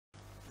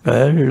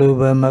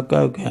Luba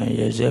Makakan,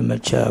 yes, a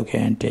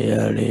machakan,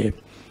 dearly.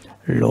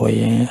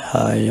 Loyin,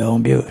 high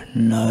on you,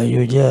 now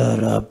you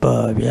jara,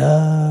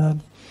 babia.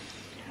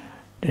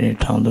 Then it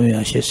told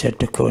me, she said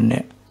to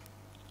Kone.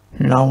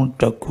 Now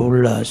the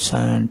Kula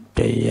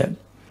Sante,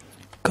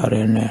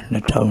 Karene,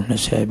 Natown,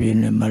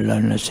 Sabine,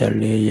 Malana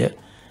Salia,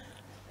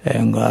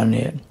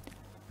 Engane,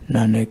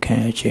 Nane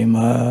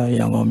Kanchima,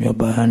 young on your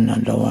bahan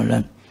and the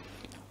one.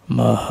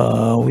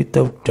 Maha,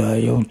 without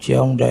the young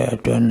young day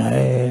to an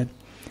eye.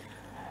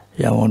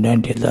 Young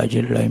Dante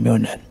Lajil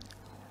Lamune.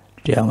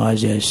 Young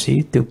as I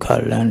see to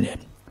Kalan.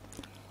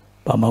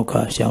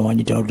 Pamoka,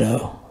 Shawani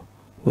Dodo,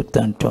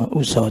 Utanton,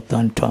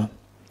 Usotanton.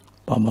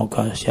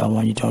 Pamoka,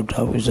 Shawani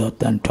Dodo,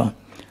 Usotanton.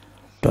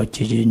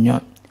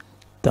 Tochijin,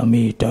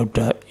 Tami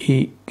Dodo,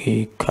 E.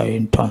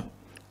 Kainton.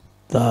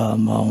 The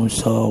Mount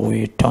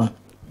Sawiton,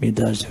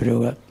 Midas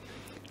Ruga.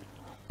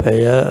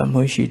 Paya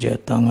Mushija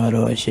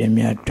Tangaro,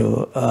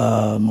 Shemiato,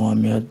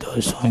 Momiato,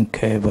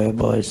 Sanke,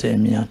 Boy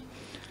Semia.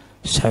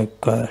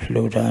 Saka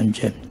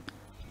Ludanje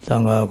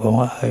Tanga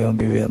Gonga Hayon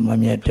Bibi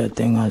Mamiata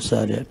Tenga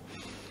Sade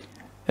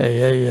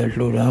Aya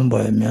Ludan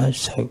Boy Mia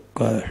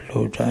Saka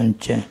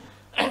Ludanje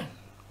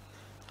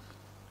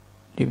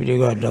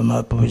Libriga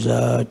Dama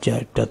Puza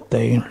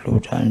Jatatain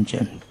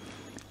Ludanje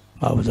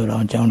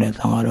Mauduran Jang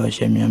Tangaro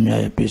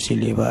Shemiamia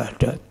Pisiliva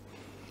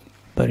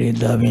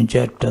Parida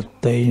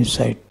Vinjatatain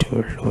Site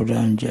to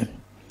Ludanje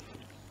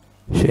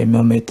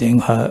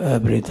Shemiating her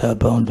Abrita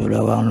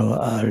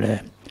Bondulawano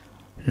Ale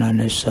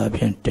Nane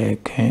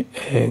sapiente can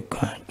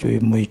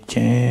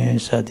Juimuchen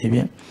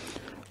Sadibia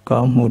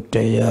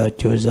Kamutea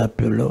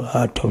Josapulo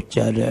Hato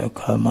Jade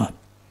Kama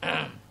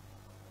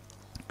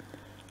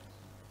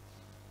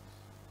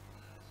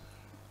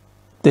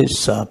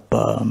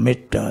Tisapa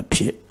Mita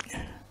Pit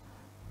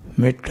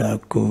Mita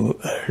Ku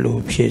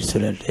Lupi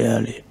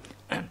Solitary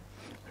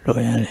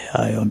Loyal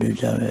High on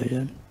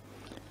Bijam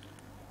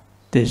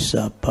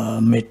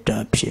Tisapa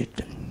Mita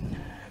Pit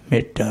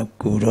Mita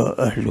Kuro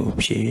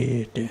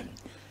Lupi.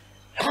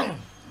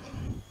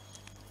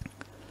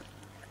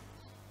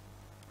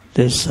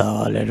 This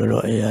hour,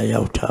 little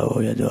Yauta,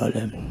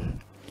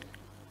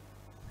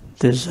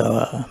 this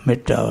hour,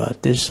 Mitawa,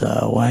 this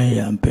hour, one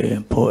young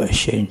paying poor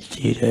exchange.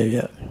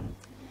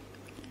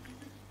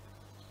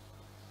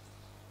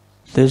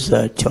 This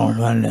hour, John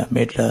Rana,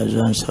 Mita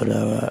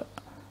Zansola,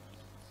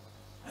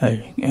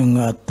 and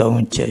got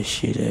down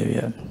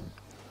Cheshi.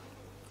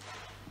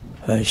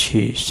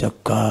 She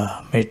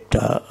Saka,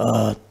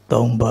 Mita,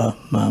 Tomba,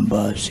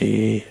 Mamba,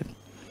 see.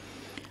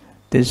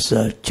 This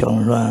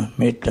Chonran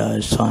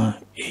Meta San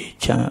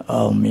Echan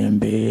Ao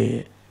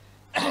Mienbe.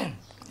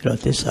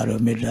 This are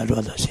Meta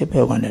Rota,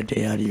 Sipa one a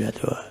day,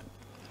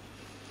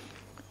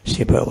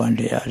 Sipa one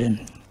day,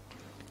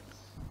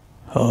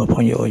 oh,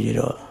 Ponyo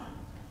Jiro.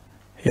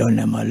 Your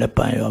name,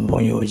 Lepan,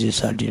 Ponyo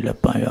Jisadi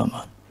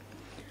Lepayama.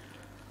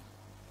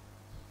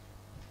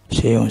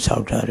 Say on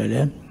South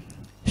Ireland,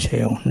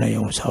 say on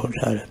Nayon South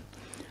Ireland.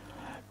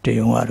 Do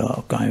you want to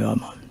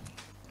Kayama?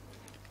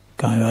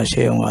 Kaya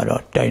say on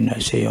our Dina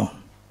say on.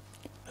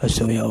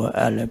 So your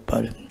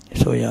Alepal,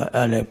 so your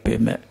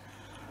Alepime.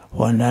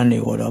 One nanny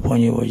would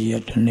upon you was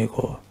yet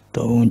Nico,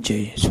 the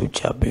Unche,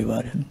 Sucha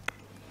Bivarim.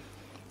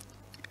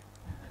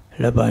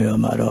 Lebayo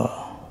Maro,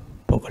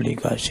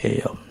 Pocalica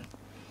say on.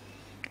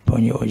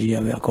 Ponyo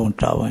Gia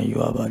Conta when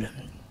you are about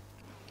him.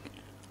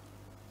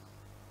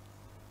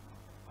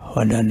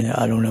 One nanny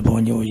alone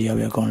upon you,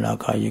 Gia con la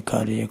calle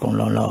carry con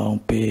long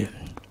pay.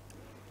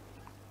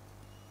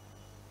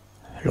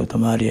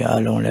 Lotamari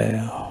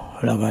alone.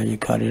 La calle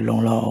carry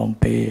long on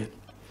pay.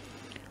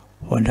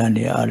 One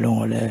day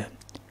alone,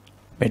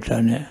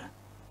 Metrane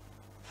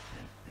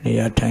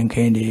near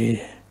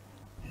Tankindi,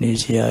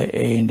 Nisia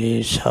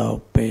Indi,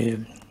 South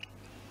Pay,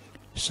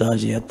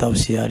 Sazia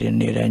Tausia in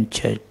Niran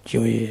Chet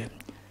Joy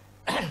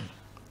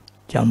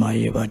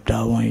Jamaiva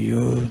Tawan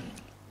you,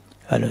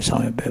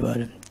 Alessandro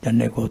Bever, the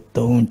Neko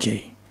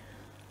Tonji,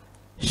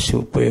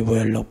 Super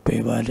well of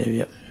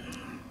Peva.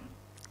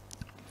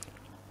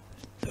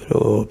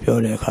 Through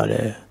Pure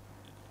Hale.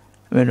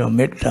 Meno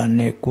metta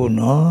neku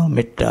no,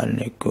 metta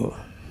neku.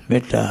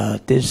 Metta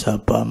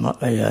tisapa ma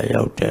aya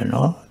yaute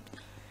no.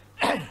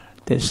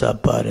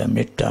 Tisapa re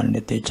metta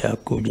niti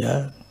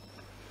chakuja.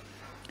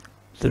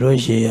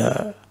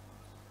 Turusia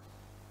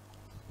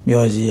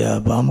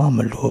Myosia Bama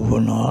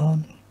Malubu no.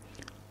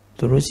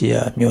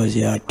 Turusia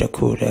Myosia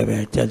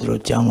Takurebe, Jadro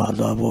Jama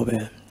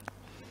Labobe.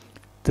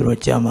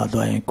 Turujama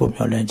Loin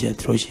Kumyolenje,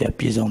 Trusia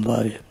Pizon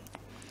Love.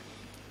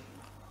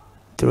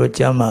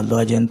 Turujama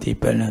Logenti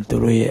Pen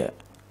Turuya.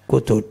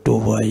 Kuto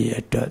Tuwai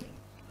at a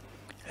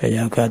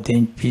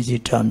Yakatin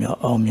Pizitamia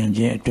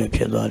Omian to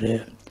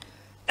Pilare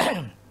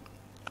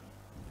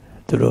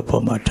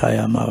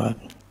Turupomataya Mara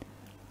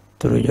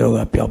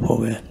Turuyoga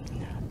Piapove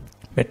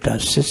Meta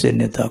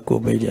Sisinita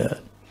Kubeja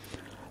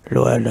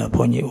Loala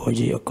Pony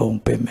Oji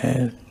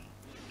Compeme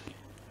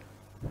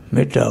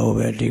Meta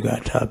over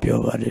Digata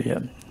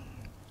Piovaria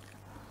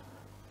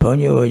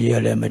Pony Oji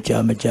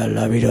Maja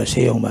Lavida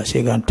Seoma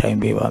second time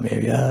Biva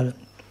Mevia.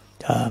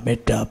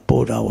 Meta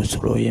Pura was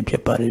flowing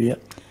Piparia.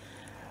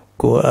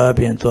 ကိုယ်အ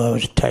ပြင်သွား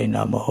ထိုင်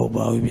တာမဟုတ်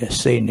ပါဘူးဗျ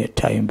စိတ်နဲ့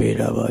ထိုင်ပေး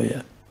တာပါဗျ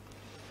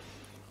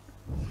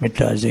မေတ္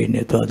တာစိတ်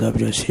နဲ့သွား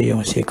ပြီးတော့ဆေးရုံ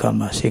ဆေးခန်း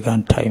မှာဆေးခ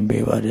န်းထိုင်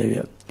ပေးပါတယ်ဗျ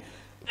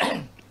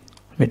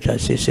မေတ္တာ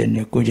စိတ်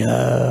နဲ့ကုကြ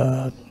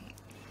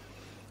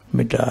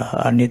မေတ္တာ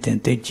အနိသင်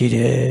သိကြည့်တ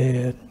ယ်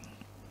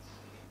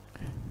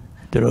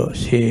သူတို့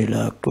ဆေး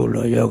လာကု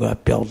လို့ယောဂ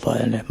ပျောက်သွား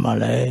ရင်လည်းမှ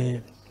လည်း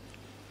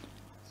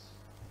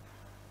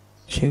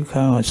ဆေးခ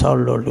န်းကိုဆောက်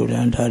လို့လူတ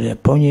န်းထားတဲ့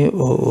ဘုန်းကြီး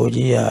အို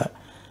ကြီးက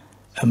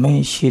အမ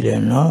င်းရှိတ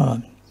ယ်နော်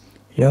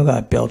ယောဂ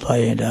ပျောက်သွား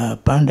ရင်ဒါ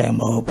ပန်းတိုင်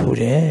မဟုတ်ဘူး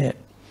တဲ့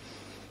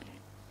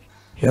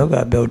ယောဂ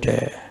ပျောက်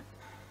တဲ့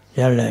ရ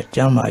လက်ကျ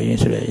မ်းမာရင်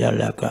ဆိုတဲ့ရ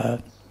လက်က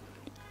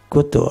ကု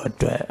သိုလ်အ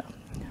တွက်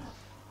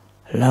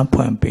လမ်း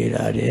ဖွင့်ပေး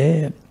တာတဲ့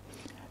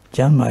ကျ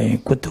မ်းမာရင်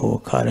ကုသိုလ်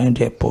ခါတိုင်း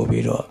တဲ့ပို့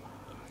ပြီးတော့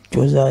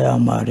ကြိုးစားရ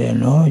မှာတဲ့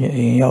နော်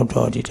အိမ်ရောက်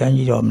တော့ဒီတိုင်း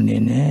ကြီးတော့မနေ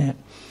နဲ့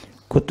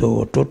ကုသို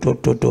လ်ကို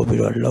တိုးပြီး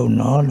တော့လုံ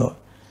နော်လို့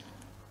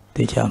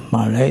တေချာမှ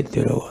န်လိုက်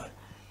သူတို့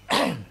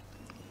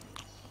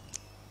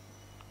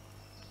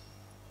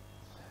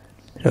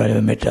လ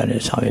ည်းမေတ္တာ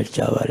နဲ့ဆောင်ရွက်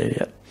ကြပါတယ်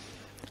ဗျ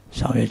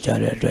ဆောင်ရွက်ကြ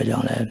တဲ့အတွက်ကြော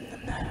င့်လည်း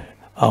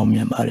အောင်မြ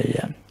င်ပါတယ်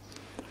ဗျ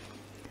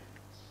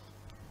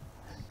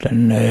တ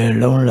နေ့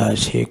လုံးလာ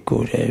ရှိ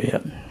ကိုတယ်ဗျ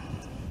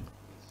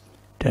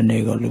တ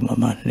နေ့ကလူမ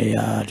မ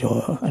200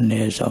ကျော်အန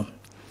ည်းဆုံး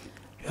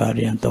ရွာ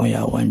ရင်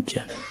300ဝန်းကျ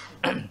င်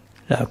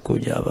လာကို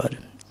ကြပါတ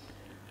ယ်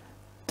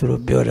သူ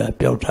တို့ပြောတာ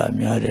ပျောက်တာ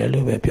များတယ်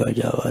လို့ပဲပြော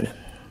ကြပါတယ်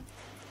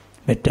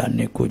မေတ္တာ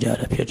နဲ့ကိုကြ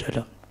တာဖြစ်တယ်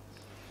လို့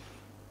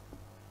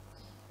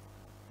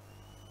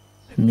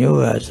မြို့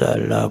ရ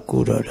စားလာကူ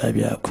တော့တာ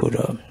ဗျခု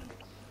တော့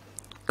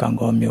ကံ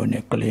ကောမြို့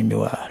နဲ့ကလေး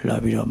မြို့လာ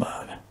ပြီးတော့မှာ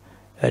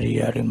အဲ့ဒီ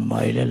အရမမ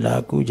ကြီးလည်းလာ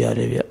ကူကြတ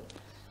ယ်ဗျ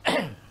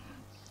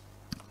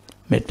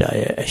မေတ္တာ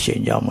ရဲ့အရှ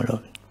င်ကြောင့်မ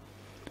လို့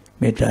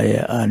မေတ္တာ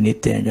ရဲ့အာနိ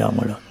သင်ကြောင့်မ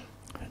လို့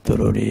သူ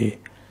တို့ဒီ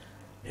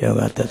ယော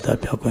ဂတတ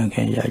ဖြောက်ခွင့်ခ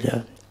င်ရကြ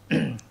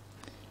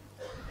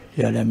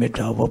ရလည်းမေတ္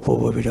တာဘောပို့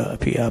ပြီးတော့အ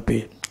ဖိအား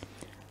ပေး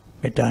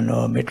မေတ္တာ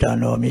နော်မြစ်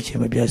ချင်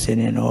မပြတ်စင်း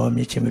နေနော်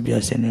မြစ်ချင်မပြ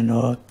တ်စင်းနေ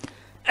နော်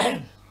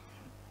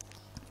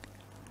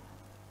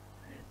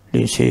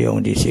ဒီရှိုံ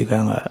ဒီရှိကံ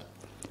က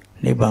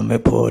နိဗ္ဗာန်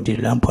မဲ့ဖို့ဒီ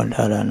လမ်းဖွင့်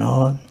ထားတာ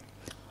နော်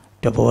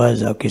တဘော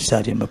ဇာကိစ္စ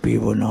တွေမပြီး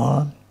ဘူးနော်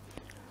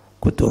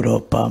ကုသိုလ်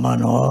တော်ပါမ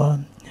နော်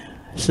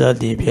စ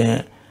သည်ဖြင့်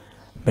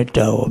မေတ္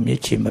တာကိုမြ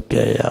စ်ချမပြ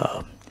တ်ရအောင်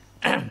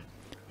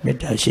မေတ္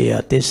တာရှိရာ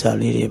သစ္စာ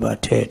လေးတွေပါ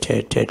ထဲ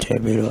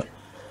ပြီးတော့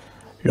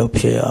လှုပ်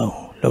ဖြစ်အောင်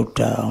လှုပ်တ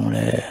အောင်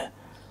လဲ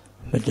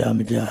မကြ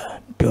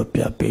ပြော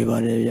ပြပေးပါ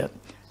လေဗျ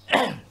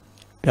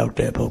ပျောက်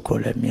တဲ့ပုဂ္ဂို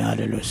လ်လည်းများ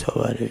တယ်လို့ဆို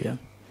ပါတယ်ဗျ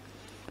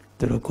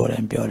သူတို့ကိုယ်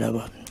တိုင်ပြောတာ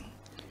ပါ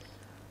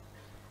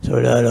ဆို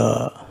တော့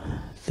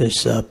သစ္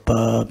စာ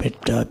ပါမေ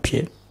တ္တာဖြ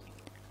စ်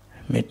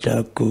မေတ္တာ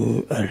ကူ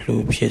အလှ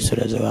ဖြစ်ဆို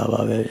တဲ့စကား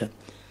ပါပဲဗျ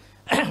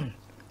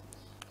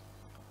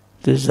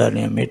သစ္စာ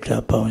နဲ့မေတ္တာ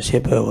ပေါင်း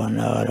7ဘဝ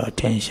နာကတော့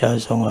ထင်ရှား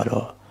ဆုံးက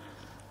တော့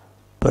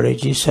ပရိ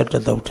จิ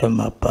17သုတ်ထဲ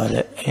မှာပါ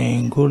တဲ့အ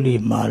င်္ဂုလိ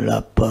မာလ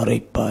ပရိ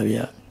ပ္ပါဗျ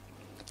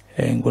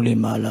အင်္ဂုလိ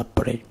မာလပ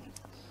ရိ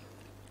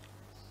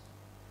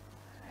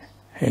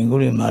အင်္ဂု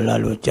လိမာလ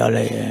လို့ကြား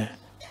လိုက်ရင်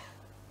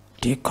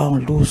ဒီကောင်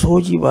လူ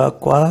ဆိုးကြီးပါ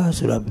ကွာ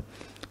ဆိုတော့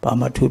ဘာ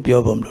မှသူပြော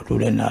ဖို့မလို့လူ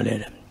လည်းနားလဲ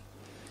တယ်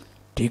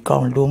ဒီကော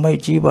င်လူမိုက်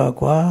ကြီးပါ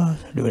ကွာ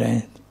လူတို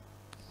င်း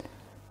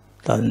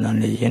သာသနာ့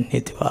ရဲ့နှ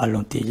စ်သူအ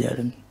လုံးတည်ကြတ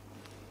ယ်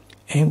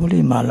အင်္ဂုလိ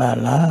မာလ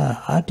လား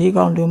ဟာဒီ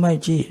ကောင်လူမို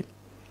က်ကြီး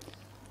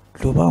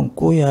လူပေါင်း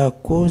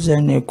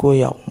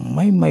999ယောက်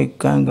မိုက်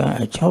ကန်း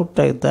အချောက်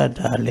တိုက်တတ်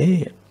တာလေ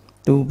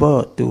သူ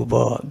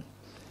ဘော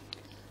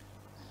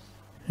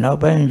နောက်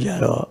ပိုင်းကျ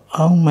တော့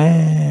အောင်မဲ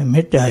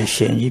မေတ္တာ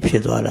ရှင်ကြီးဖြ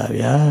စ်သွားတာ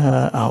ဗျာ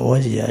အာဝ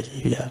ဇ္ဇရာ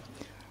ကြီးဗျာ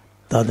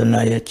သာသနာ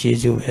ရဲ့ကျေး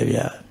ဇူးပဲ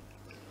ဗျာ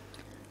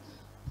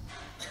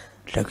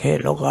တကယ်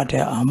လောကထဲ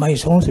အမိုက်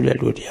ဆုံးဆိုတဲ့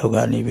လူတယောက်က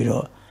နေပြီး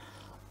တော့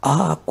အာ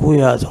ကို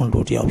ရဆုံးလူ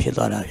တယောက်ဖြစ်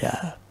သွားတာဗျာ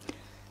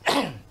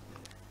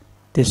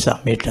သစ္စာ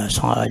မေတ္တာ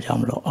ဆောင်အားကြောင့်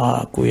မလို့အာ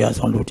ကိုရ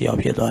ဆုံးလူတယောက်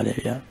ဖြစ်သွားတယ်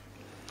ဗျာ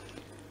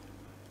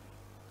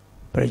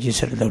ပရိจิ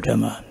ตတော်ထဲ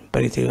မှာပ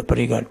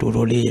ရိကတူ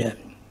တိုလေးရဲ့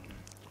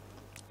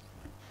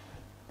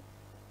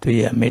သူ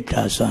ရဲ့မေတ္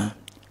တာစွမ်း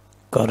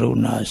ကရု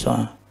ဏာစွ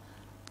မ်း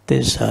သ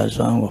စ္စာ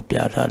စွမ်းကိုပြ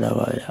ထားတာ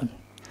ပါဗျာ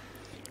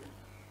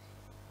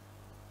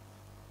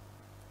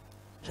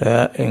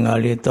အင်္ဂါ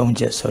လေး3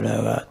ချက်ဆိုတာ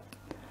က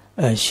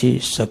အရှိ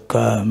စ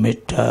ကားမေ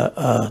တ္တာ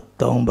အား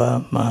3ပါး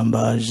မှန်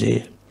ပါစေ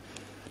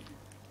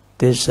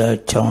သစ္စာ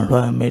ချောင်လွှ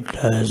မ်းမေတ္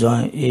တာစွ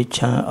မ်းအေးချ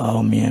မ်းအော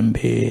င်မြင်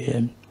ပေ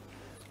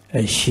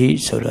အရှိ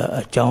ဆိုတာ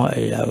အကြောင်းအ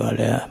ရာက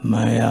လည်းမှ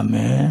န်ရမ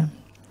ယ်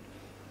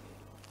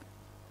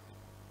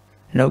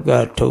နောက်က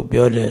ထုတ်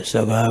ပြောတဲ့စ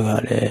ကားက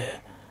လည်း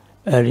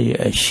အဲ့ဒီ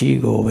အရှိ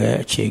ကိုပဲ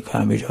အခြေခံ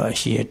ပြီးတော့အ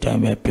ရှိအတို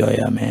င်းပဲပြော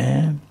ရမ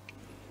ယ်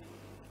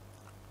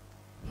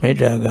မေတ္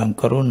တာကံ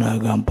ကရုဏာ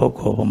ကံပုဂ္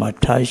ဂိုလ်ပေါ်မှာ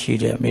ထားရှိ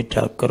တဲ့မေတ္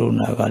တာကရု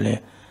ဏာကလ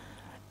ည်း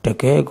တ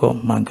ကယ်ကို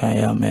မှန်ကန်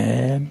ရမ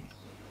ယ်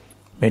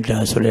မေတ္တာ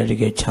ဆိုလည်းတ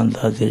ကယ်ချမ်း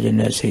သာစေခြင်း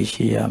နဲ့စိတ်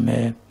ရှိရမ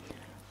ယ်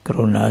က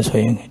ရုဏာဆို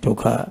ရင်ဒုက္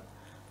ခ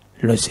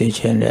လွတ်စေ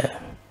ခြင်းနဲ့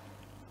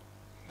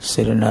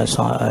စေရနာ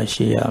ဆောင်အား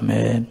ရှိရမ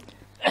ယ်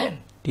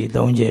ဒီ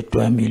3ချက်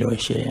တွဲမိလို့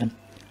ရှိရင်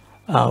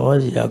အာဝ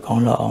ဇ္ဇရာကော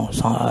င်းလောက်အောင်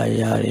ဆောင်အား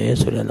ရတယ်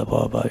ဆိုတဲ့သ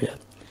ဘောပါဗျ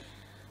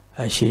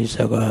အရှိစ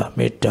ကား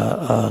မေတ္တာ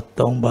အား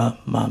3ပါး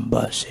မှန်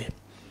ပါစေ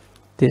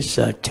သစ္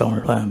စာချောင်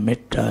လွှမ်းမေ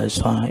တ္တာ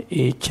စွမ်း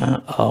အေးချ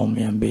မ်းအောင်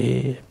မြင်ပေ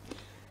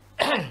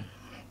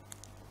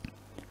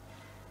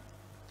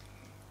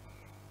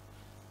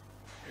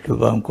လူ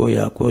ပေါင်း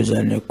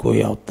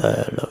999ယောက်တ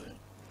ည်းလို့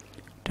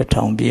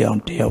1000ပြည့်အော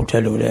င်တယောက်ထ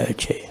က်လို့တဲ့အ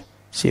ချိန်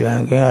စီမံ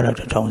ကိန်းကတော့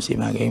1000စီ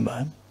မံကိန်းပါ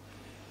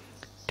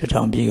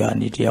1000ပြည့်က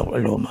နေတယောက်အ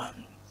လိုမှာ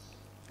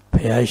ဘု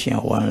ရားရှင်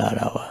ဝန်လာ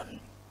တာပါ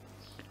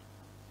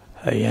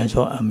အရင်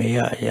ဆုံးအမေက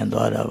အရင်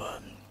သွားတာပါ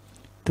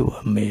သူ့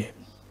အမေ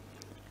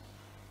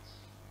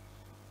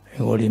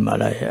ဟိုဒီမာ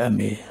လာရဲ့အ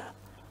မေ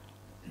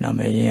နာမ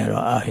ည်ရင်းက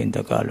တော့အာဟိန္ဒ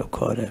ကလို့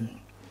ခေါ်တယ်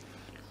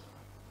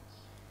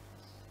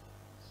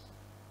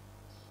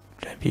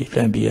တ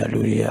န်ပြီးလူ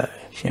တွေက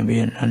ရှင်ဘု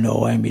ရင်တော်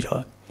ဝိုင်းပြီး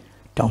တော့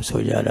တောင်း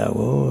ဆိုကြတာ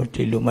ကို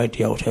ဒီလူမိုက်တ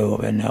ယောက်တည်းကို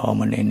ပဲနဲ့အောင်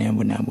မနေနဲ့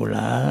ဘူး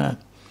လား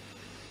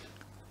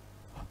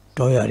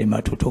တော့ရဒီမှာ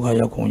ဒုက္ခ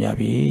ရောက်ကုန်ကြ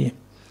ပြီ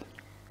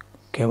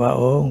ကဲပါ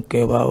အော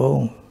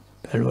င်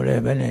ဘယ်လိုလဲ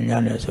ဘယ်နဲ့ည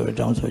နေဆို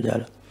တောင်းဆိုကြ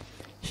တာ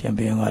ရှင်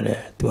ဘုရင်ကလ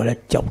ည်းသူကလ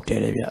ည်းကြောက်တယ်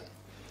လေဗျ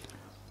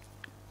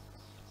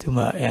သူ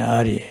မှအင်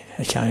အားကြီး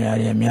အချမ်းရ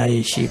ည်အများ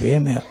ကြီးရှိပေ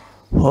မဲ့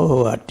ဟို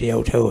ကတယော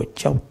က်တည်းကို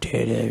ကြောက်တ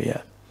ယ်လေဗျ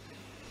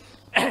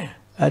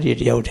အဲ့ဒီ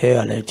တယောက်တည်းက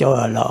လည်းကြောက်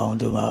ရလောက်အောင်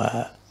သူက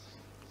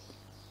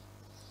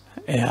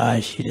အင်အား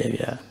ရှိတယ်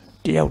ဗျ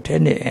တယောက်တ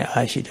ည်းနဲ့အင်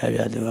အားရှိတယ်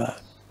ဗျသူက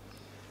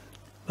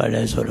ဘာ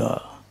လဲဆို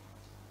တော့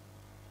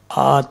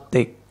အာ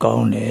တိတ်ကော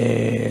င်းတယ်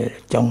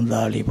ကျောင်း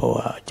သားလေးဘဝက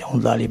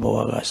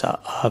စ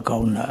အားကော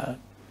င်းတာ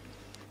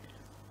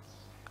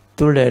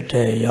သူ့လက်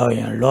ထဲရောက်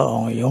ရင်လော့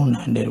အောင်ယုံ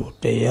နိုင်တယ်လို့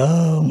တ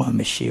ရားမှမ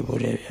ရှိ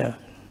ဘူးလေဗျ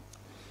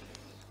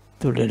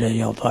သူ့လက်ထဲ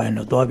ရောက်သွားရင်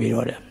တော့သွားပြီး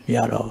တော့တယ်မရ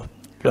တော့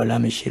လွတ်လ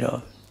မ်းမရှိ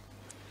တော့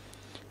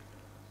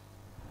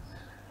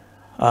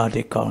အာ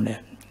တိတ်ကောင်းတ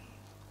ယ်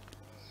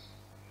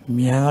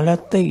မြန်လ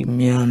ည်းတိတ်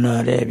မြန်လာ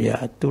တယ်ဗျ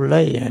သူ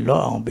လိုက်ရင်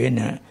လော့အောင်ပေး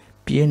နေ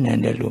ပြင်းနေ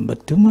တယ်လို့ဘယ်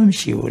သူမှမ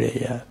ရှိဘူးလေ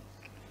ဗျ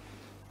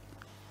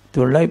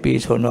သူလိုက်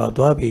ပြီးဆိုတော့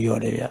သွားပြီးရော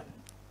တယ်ဗျ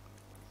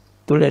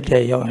သူလက်ထဲ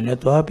ရောက်ရင်လ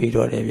ည်းသွားပြီး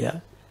တော့တယ်ဗျ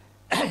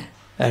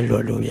အဲ့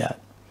လိုဗျ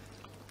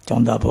ကျော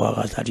င်းသားဘဝက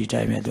စာတီ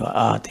တိုင်းမဲ့သူ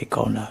အာတိတ်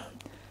ကောင်းတာ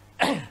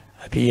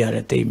အပြည့်ရ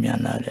တဲ့တိတ်မြန်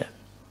လာတယ်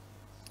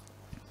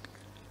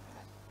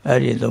အဲ့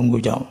ဒီသုံးခု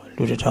ကြောင့်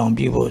လူတစ်ထောင်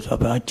ပြည့်ဖို့ဆို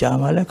တော့ကြာ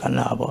မှလည်းခဏ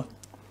ပေါ့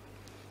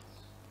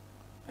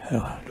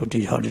လူတ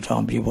စ်ထော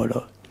င်ပြည့်ဖို့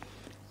တော့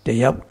တ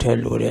ယောက်ထဲ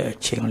လို့တဲ့အ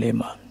ချိန်လေး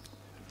မှာ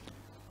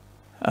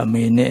အ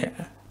မေနဲ့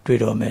တွေ့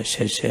တော့မယ်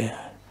ဆဲ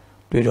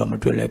တွေ့တော့မ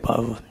တွေ့လိုက်ပါ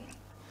ဘူး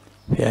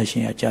ဘုရားရှ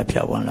င်ကကြားဖြ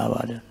တ်ဝင်လာ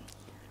ပါတယ်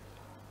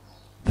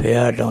ဘု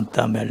ရားတော်တ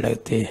တ်မဲ့လက်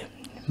သေး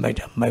မို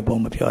က်ပုံ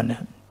မပြော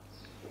နဲ့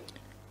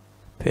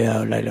ဘု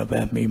ရားလိုက်တော့ပဲ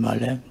မိမ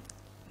လဲ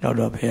နောက်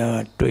တော့ဘုရား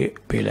ကတွေ့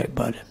ပေးလိုက်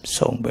ပါတယ်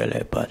ဆုံးပေး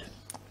လိုက်ပါတယ်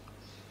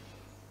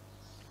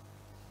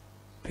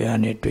ဘုရား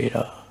နဲ့တွေ့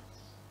တော့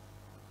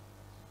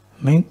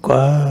မင်း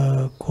ကွာ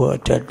ကိုအ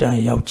တ္တ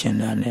ရောက်ချင်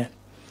တာနဲ့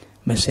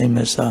မစင်မ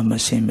စားမ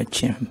စင်မ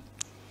ချင်း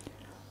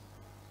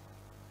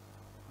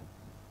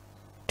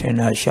တင်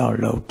လာရှောက်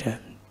လို့တယ်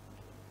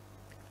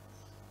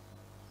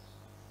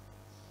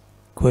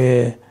ကို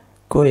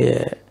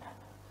ရဲ့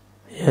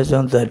ရစွ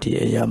မ်းတတိ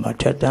အရာမှာ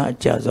ထက်တန်းအ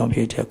ကြဆုံးဖြ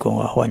စ်တဲ့ကောင်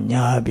ကဟော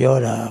ညာပြော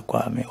တာ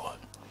ကွာမင်းဟော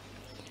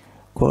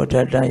ကိုထ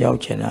က်တန်းရောက်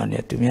ချင်တာ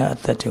နဲ့သူများအ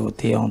သက်တွေကို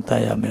သိအောင်တ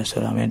တ်ရမယ်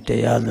ဆိုတာမင်းတ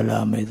ရားသ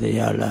လားမတ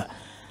ရားလား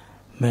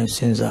မင်းစ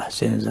ဉ်းစား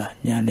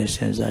ညာနဲ့စ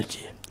ဉ်းစားကြ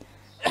ည့်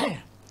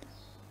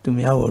သူ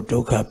များကိုဒု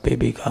က္ခပေး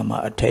ပြီးခါမှာ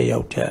အထက်ရော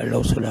က်တဲ့အလု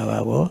ပ်ဆိုတာ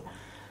ကော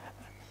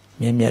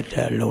မြင့်မြတ်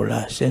တဲ့အလုပ်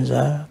လားစဉ်း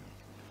စား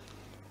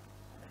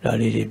လာ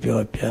လေးတွေပြော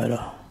ပြ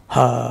တော့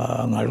ဟာ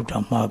ငါလုပ်တာ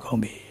မှားကုန်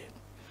ပြီ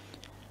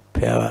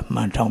ဖះက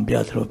မှန်ထောင်ပြ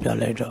သလိုပြ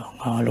လိုက်တော့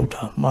ငါလုပ်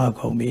တာမှား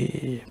ကုန်ပြီ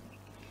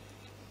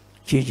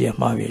ကြီးကျယ်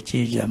မှားပြီ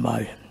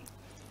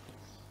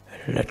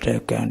လက်ထ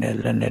က်ကန်တဲ့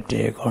လက်နဲ့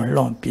တဲကောင်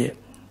လွန်ပြစ်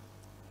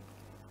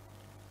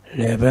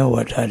လေဘဲဝ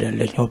တ်ထားတဲ့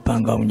လက်ညှိုးပ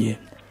န်းကောင်းကြီး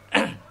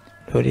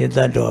လူတွေသ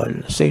တ်တော့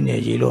စိတ်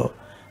နဲ့ကြီးလို့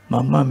မ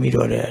မှတ်မိ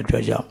တော့တဲ့အတွ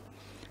က်ကြောင့်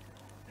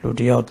လူ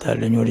တယောက်သက်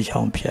လက်ညှိုးတစ်ချော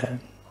င်းဖြတ်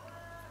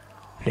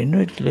လက်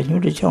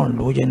ညှိုးတစ်ချောင်း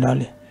လိုချင်တာ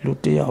လေလူ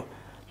တယောက်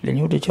လက်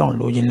ညှိုးတစ်ချောင်း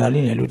လိုချင်တာ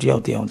လေးနဲ့လူတယော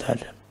က်တည်အောင်သတ်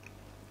တယ်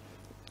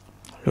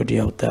လူတ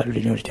ယောက်သက်လ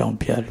က်ညှိုးတစ်ချောင်း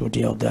ဖြတ်လူတ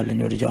ယောက်သက်လက်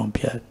ညှိုးတစ်ချောင်း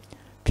ဖြတ်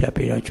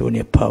ပြီးတော့ကျိုး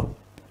နဲ့ဖောက်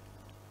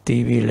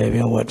တီးပြီးလည်း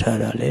ပဲဝတ်ထား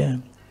တာလေ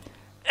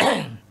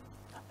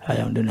အဲ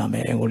ကြောင့်ဒီနာမ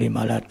ည်အင်္ဂလိပ်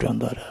မာလာတွန်း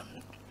သွားတာ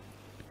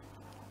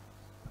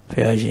ဘု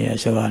ရားရှင်ရဲ့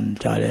စကား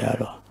ကြားရ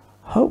တော့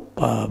ဟုတ်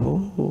ပါ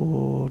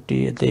ဘူးဒီ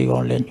အသေးကော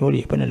င်လည်းညှိုး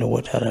တွေဘယ်နဲ့လို့ဝ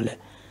တ်ထားတာလဲ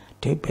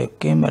ဒီပဲ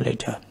ကင်းမလို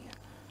က်တာ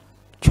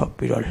ချော့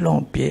ပြီးတော့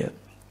လှုံ့ပြည့်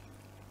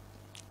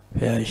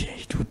ဘုရားရှင်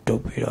သူတု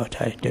တ်ပြီးတော့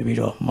ထိုင်တပြီး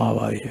တော့မှား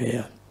ပါပြီဘု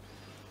ရား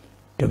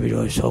တပြီး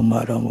တော့ဆုံးမ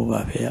တော်မူပါ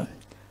ဘုရား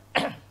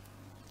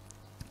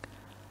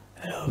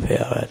အဲ့တော့ဘု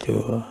ရားကသူ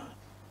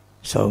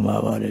ဆုံးမ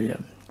ပါတယ်ဗျ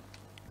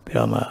ပြီး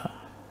တော့မှ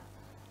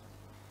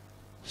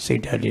စိ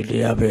တ်ဓာတ်တွေတ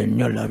ရားပဲ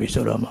ညွတ်လာပြီ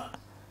ဆိုတော့မှ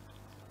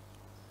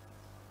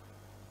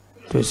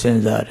သူစ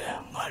ဉ်းစားတယ်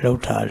ငါလှု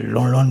ပ်တာ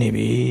လွန်နေ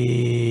ပြီ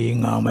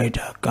ငါမိုက်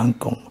တာကန်း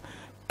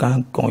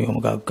ကုံရုံ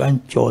ကကန်း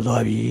ကြော်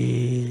သွားပြီ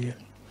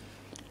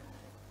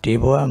ဒီ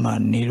ဘဝမှာ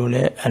နေလို့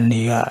လဲအ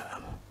နေက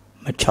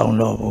မချောင်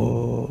တော့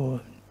ဘူး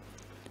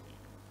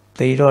တ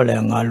They don't let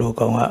Nalu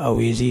go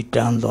away, see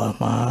down the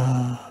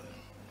ma.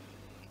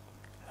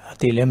 At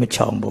the lemon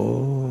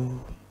chombo.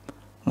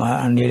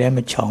 And the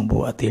lemon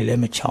chombo at the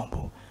lemon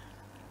chombo.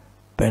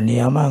 Penny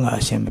among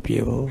us in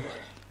people.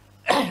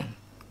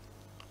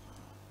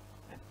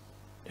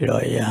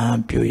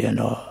 Yahan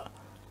Puyano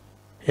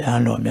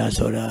Yano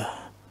Miasola.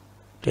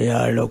 They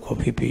are local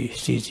people,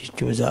 see,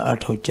 choose a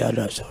auto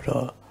jada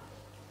solo.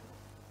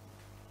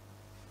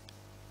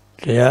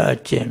 They are a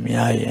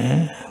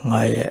Jemia,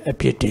 I a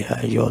pity,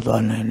 I your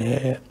one and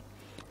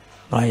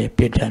I a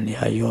pity,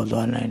 I your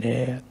one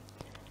and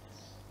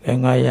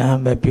when I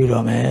am a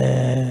beautiful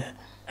man,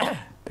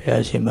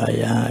 passing my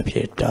young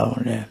pit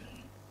down there.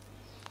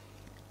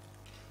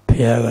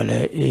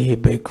 Piagale, a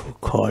big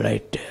call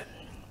it.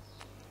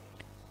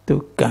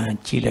 Tu can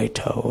chile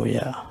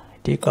toya.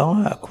 The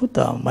gong a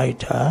kuta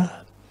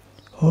maita.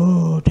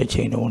 Oh, the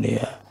chain only.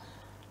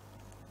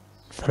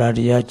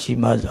 Thradia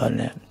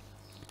chimazane.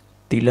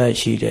 Tila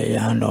she de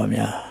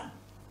yanomia.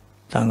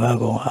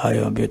 Tangago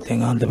ayon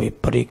building on the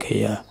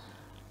prickia.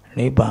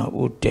 Niban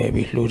would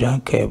be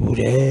Ludan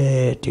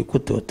Kebude,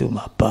 Tikuto to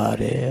my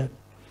pare.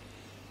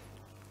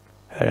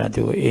 I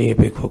do a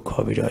big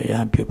copy of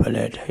young people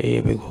at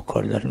a big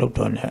call that looked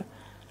on it.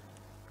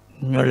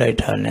 No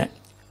later net.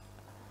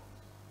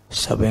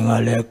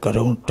 Sabingale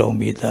Karun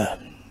Tomita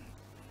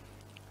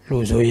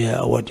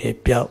Luzoya, what a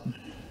piao,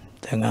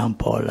 Tangan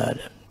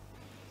Pollard,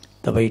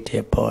 the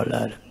Vite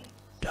Pollard,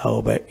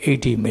 how by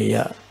 80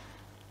 mea,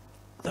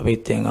 the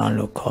Viting on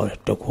look called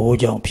the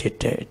Kojang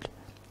Pitet,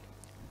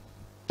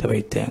 the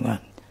Viting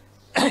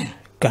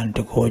can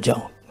to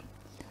Kojang,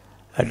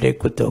 a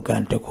decuto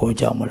can to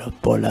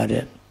Kojang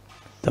Pollard,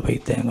 the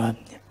Viting on.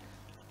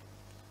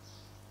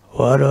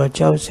 Waro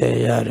chow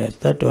say yare,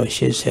 that or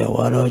she say,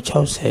 Waro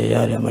chow say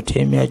yare,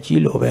 Matemia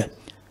Gilobe.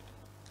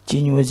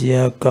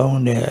 Jinuzia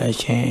gown there, a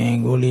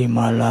chain, Guli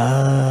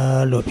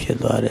Mala,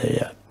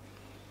 Lopia.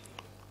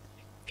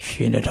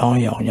 She in the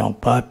town young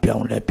pap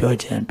young, the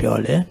Pioch and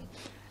Piole.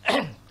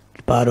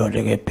 Paro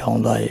de get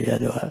pound like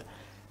Yadua.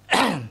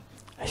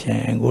 A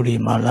chain, Guli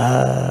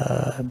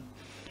Mala.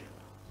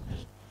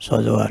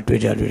 So do I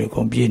Twitter to the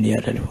company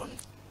at the one.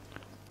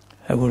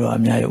 I would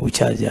have made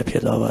Uchazia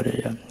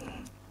Piazza.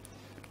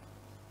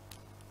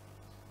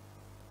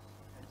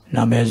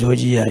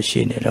 Namezogia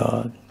shin it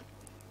all.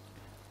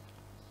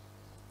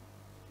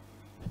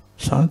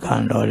 Some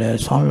kind of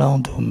some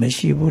long to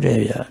Messi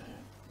Buddha.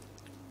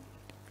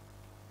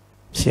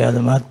 See the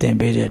Martin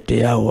Bede,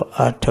 they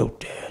are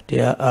told,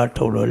 they are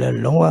told a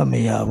long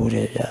way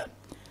Buddha.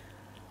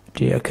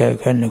 Dear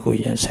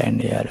Kanakuyan sang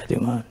the other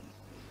demand.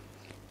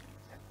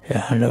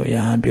 Hello,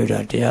 Yan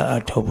Buddha, they are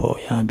topo,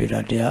 Yan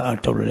Buddha, they are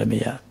told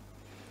Lemia.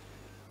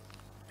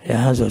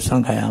 Yahazo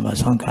Sankayama,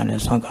 some kind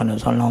of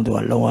some long to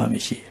a lower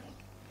machine.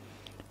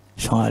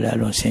 So I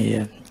don't see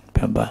you,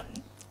 Pemba,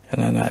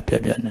 and I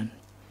Pepian.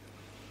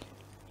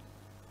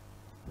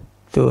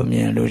 To me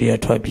and Ludia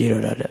Twapi,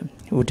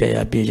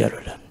 Utea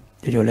Bija,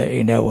 did you let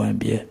in that one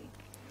beer?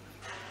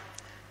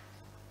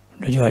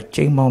 You are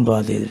Ching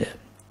Mondo did it.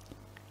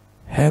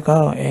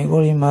 Heka,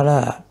 Angoli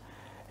Mala,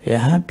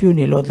 Yahan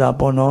Puni Loda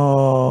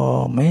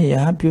Bono, may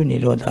Yahan Puni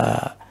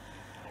Loda.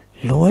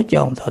 Lower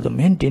Jones are the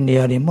maintain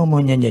the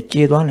moment and the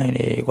Chidwan and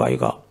a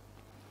Guaygo.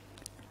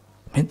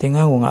 Menting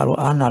I won't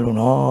Anna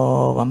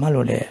Luno,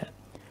 Vamalole.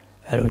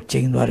 I will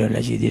change what I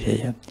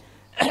did.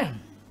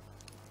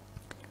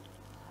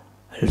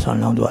 I'll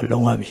sound long to a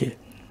long of shit.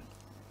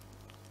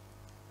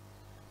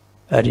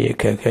 Adi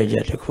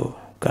Kakajatiku,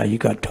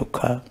 Kayika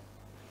Toka.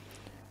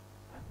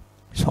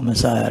 Some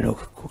Messiah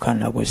look,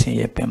 Kukana was in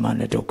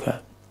Yepeman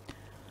Toka.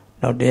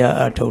 Now they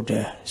are told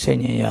her,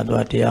 singing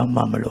Yadwatia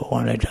Mamalo,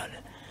 one letter.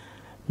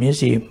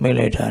 Missy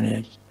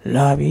Melatane,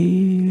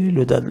 Lavi,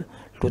 Luda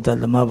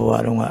the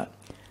Mabuarunga.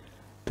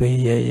 对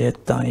爷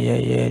当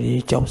爷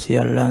就是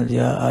人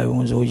家爱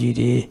用手机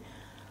的，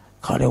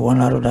考虑完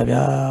了那边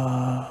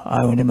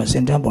爱用的么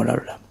生产不了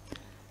了，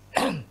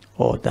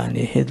哦，但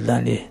你黑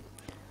但你，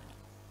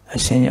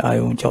现在爱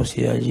用就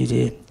是手机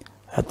的，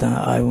但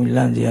爱用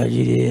人家手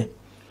机的，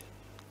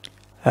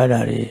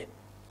那里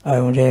爱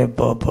用这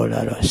不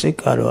了了，谁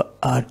搞了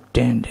啊？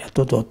真的，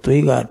都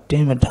对个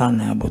真没谈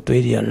呢，不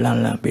对的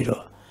烂比着，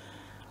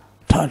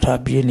他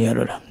比你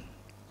了。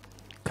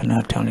 ခ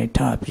ဏထံလေး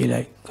ထားပြေး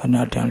လိုက်ခဏ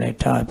ထံလေး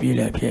ထားပြေး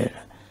လိုက်ဖြစ်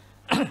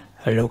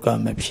အလောက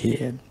မဖြ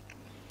စ်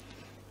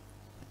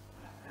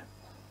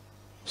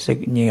စိတ်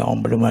ငြိမ်အောင်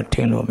ဘယ်လိုမှထ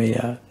င်လို့မရ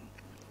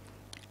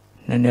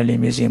နည်းနည်းလေး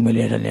မျက်စိမ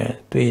လေးတည်း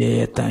တွေ့ရ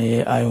တန်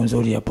ရဲ့အာယုံ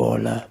စိုးတွေပေါ်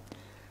လာ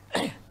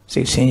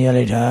စိတ်ဆင်းရဲ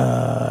လိုက်တာ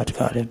တ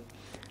ခါလေ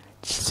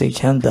စိတ်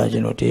ချမ်းသာခြ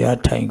င်းတို့တရား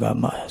ထိုင်က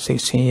မှစိ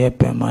တ်ဆင်းရဲ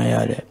ပင်မရ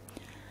တဲ့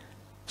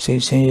စိ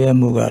တ်ဆင်းရဲ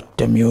မှုကတ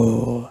စ်မျိုး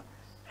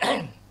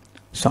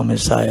Some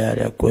Messiah,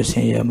 the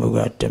question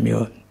Yamuga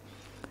Demio,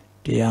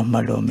 the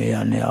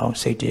Amalomea now,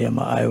 say to him,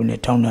 I only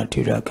town at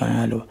Tira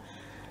Canalo,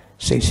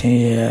 16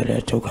 years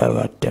that took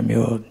her at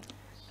Demio.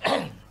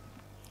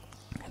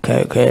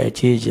 Kaya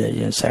Jesus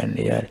inside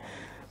the air,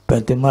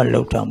 but the man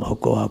looked on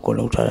Hoko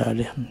looked at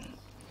him.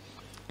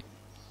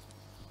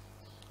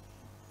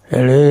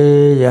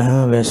 Ele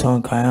yahan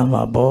veson kaya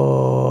ma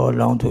bo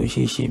long tu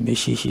shi me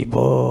shi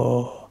bo.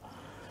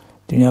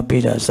 Dunya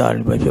pida sa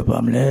li ba phit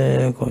pa mle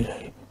ko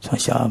san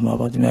sha ma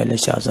bo dunya le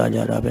sha sa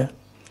ja da be.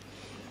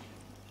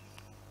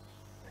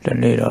 တ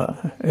နေ့တော့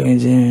အင်း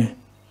စင်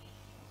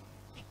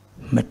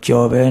မ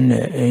ကြော်ပဲ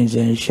နဲ့အင်းစ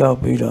င်လျှောက်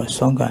ပြီးတော့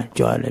ဆုံးကန်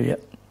ကြွားလေဗျ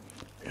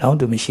လောင်း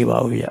သူမရှိပါ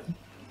ဘူးဗျ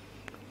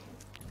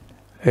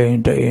အိမ်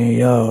တအိမ်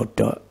ရောက်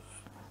တော့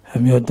အ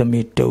မျိုးသ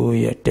မီးတူ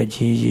ရဲ့တ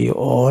ကြီးကြီး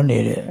အော်နေ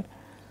တဲ့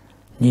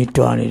ညီး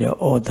တွားနေတဲ့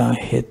အော်တန်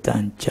ဟစ်တ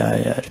န်ကြား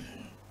ရတယ်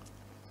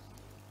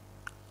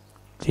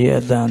ဒီ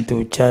အတန်သူ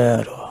ကြားရ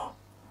တော့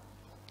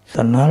သ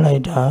နာလို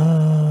က်တာ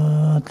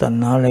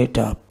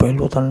ဘယ်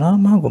လိုသနာ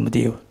မှကိုမ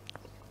သိဘူး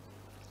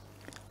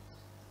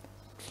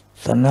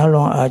သနာ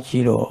လုံးအား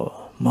ကြီးတော့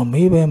မ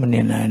မေးပဲမနေ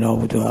နိုင်တော့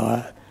ဘူးသူက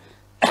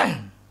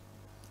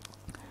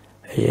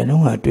အရင်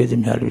တော့တွေ့သ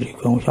မျှလူတွေ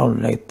ကုန်းလျှောက်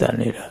လိုက်တန်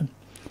နေတာ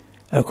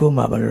အခု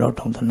မှဘယ်တော့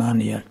ထုံသနာ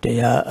နေရတ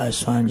ရားအ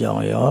စွမ်းကြော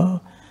င့်ရော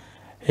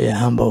ယ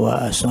ဟန်ဘဝ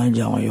အစွမ်း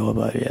ကြောင့်ရော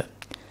ပါဗျ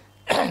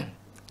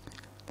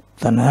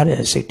သနာ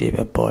တဲ့စိတ်တွေ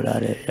ပဲပေါ်လာ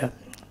တယ်ဗျ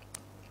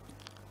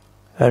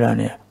အဲ့ဒါ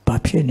နဲ့ဘာ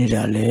ဖြစ်နေ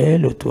တာလဲ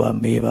လို့သူက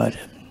မေးပါတ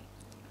ယ်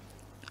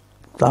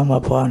တာမ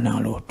ဖွားနာ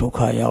လို့ဒုက္ခ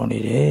ရောက်နေ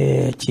တ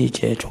ယ်ကြီး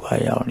ကျယ်ဒုက္ခ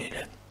ရောက်နေတ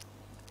ယ်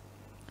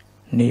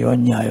နေရော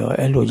ညရော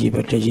အဲ့လိုကြီး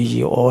ပဲတကြီး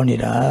ကြီးအောနေ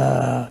တာ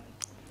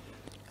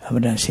အမှ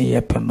န်တန်ဆင်းရဲ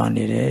ပင်ပန်း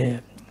နေတယ်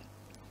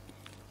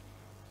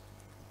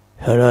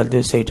ဟရတု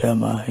စိတ်ထဲ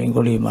မှာအင်္ဂု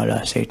လိမာလာ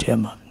စိတ်ထဲ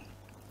မှာ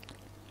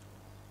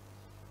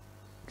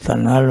သ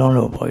နာလုံး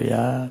လို့ပေါ့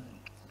ဗျာ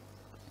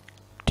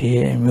ဒီ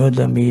အမျိုးသ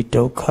မီး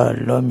ဒုက္ခ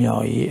လွတ်မြော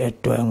က်ရေးအ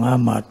တွက်ငါ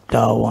မှ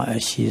တာဝန်အ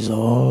ရှိ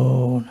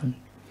ဆုံး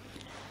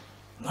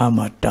ငါ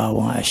မှတာဝ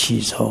န်အရှိ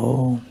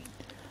ဆုံး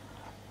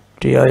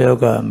တရားယော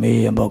ဂမေး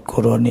ရပေါ့ကို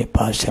ရိုနိ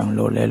ပါဆံ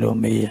လို့လဲလို့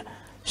မေးရ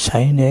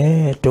ဆိုင်တယ်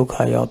ဒုက္ခ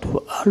ရောက်သူ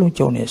အလုံး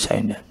ကျုံနေဆို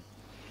င်တယ်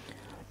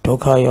ဒု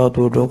က္ခရောက်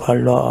သူဒုက္ခ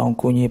လွတ်အောင်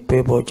ကိုကြီး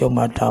ပေးဖို့ကျုံ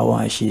မှတာဝ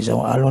န်အရှိ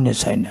ဆုံးအလုံးနဲ့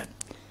ဆိုင်တယ်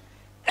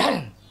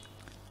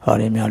ဟော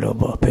ရမြလို့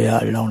ပေါ့ဘု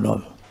ရားအလောင်း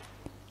လို့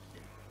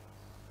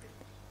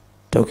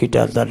ဒုက္ခိတ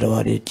သတ္တဝါ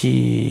တွေကြ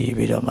ည်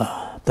ပြီးတော့မှ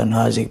တ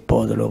ဏှာစိတ်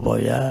ပေါ်သလိုပေါ့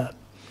ဗျာ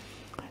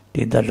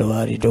ဒီတတ္တဝါ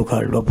တွေဒုက္ခ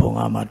လွတ်ဖို့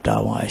ငါမှတာ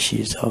ဝန်အရှိ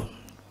ဆုံး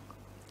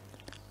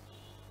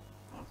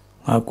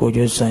ငါကို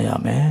ကျွတ်ဆံရ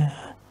မယ်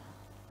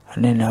အ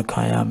နစ်နာ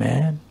ခံရမ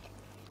ယ်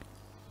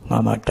ငါ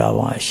မှတာဝ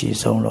န်အရှိ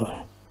ဆုံးလို့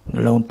နှ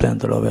လုံးသွင်း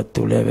သလိုပဲ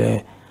သူလည်းပဲ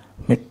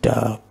မေတ္တာ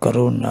က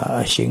ရုဏာ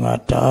အရှိန်က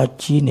တာ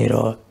ကြီးနေ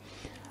တော့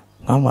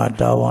ငါမှ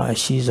တာဝန်အ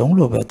ရှိဆုံး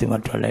လို့ပဲသူမှ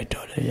ထွက်လိုက်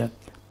တော့တယ်ဗျ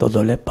တော်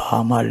တော်လည်းဘာ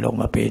မှလုံး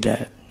မပေး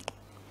တဲ့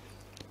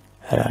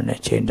အဲ့ဒါနဲ့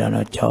ချိန်တန်း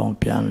တော့ကြောင်း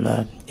ပြန်လာ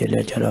ဒီ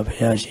လေကျတော့ဘု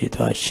ရားရှိ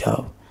သွားရှော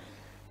က်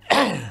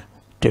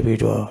တပည့်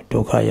တော်ဒု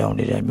က္ခရောက်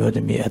နေတဲ့မြို့သ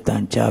မီးအတ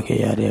န်ကြားခဲ့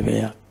ရတယ်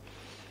ဗျာ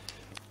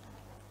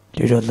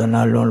ဒီတော့သ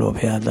နာလွန်းလို့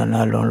ဘုရားသ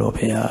နာလွန်းလို့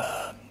ဘုရား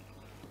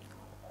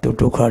သူ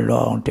ဒုက္ခလော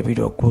က်အောင်တပည့်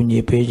တော်ကူညီ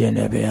ပေးခြင်း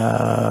နဲ့ဗျာ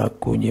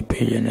ကူညီ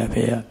ပေးခြင်းနဲ့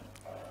ဗျာ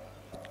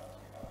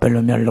ဘယ်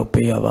လိုများလုပ်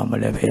ပေးရပါမ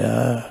လဲဗျာ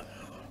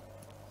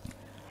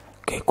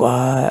ကဲကွာ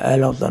အဲ့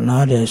လောက်သနာ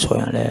တယ်ဆို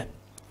ရင်လေ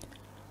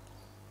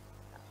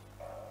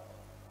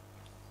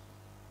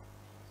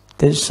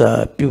သစ္စာ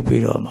ပြု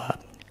ပြီးတော့မှ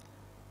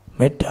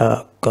မေတ္တာ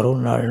ကရု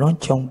ဏာလွန်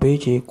ချောင်ပေး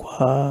ချေ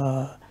ကွာ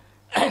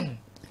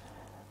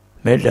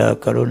မေတ္တာ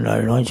ကရုဏာ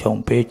လွန်ချောင်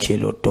ပေးချေ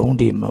လို့တုံး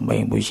ဒီမမိ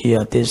န်ဘူးရှိရ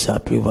သစ္စာ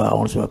ပြုပါ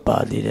အောင်ဆိုပါ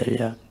သေးတယ်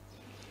ဗျာ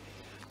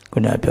ခု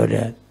နပြော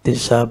တဲ့သ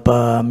စ္စာပါ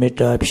မေတ္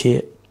တာဖြ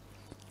စ်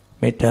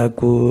မေတ္တာ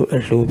ကူအ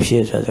လှဖြ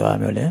စ်ဆိုတဲ့စကား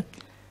မျိုးလေ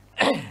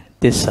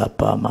သစ္စာ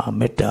ပါမှာ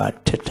မေတ္တာ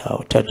ထက်တာ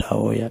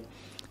ဟောရ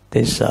သ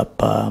စ္စာ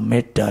ပါမေ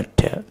တ္တာ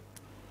ထက်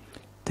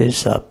သစ္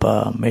စာပါ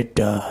မေတ္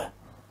တာ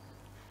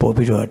ပို့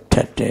ပြီးတော့ထ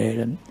က်တယ်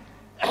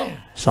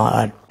စာအ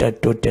တက်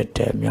တုတ်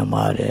တဲ့မြန်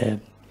မာတယ်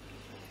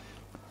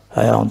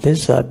အဲအောင်သစ္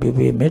စာပြု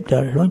ပြီးမေတ္တာ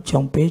လွန်ချော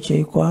င်ပေးချေ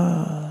ကွာ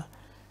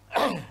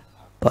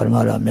ပါရမ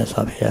လာမြတ်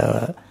စွာဘုရား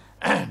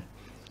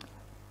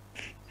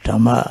ဓ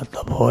မ္မသ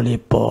ဘော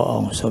လေးပေါ်အော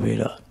င်ဆိုပြီး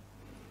တော့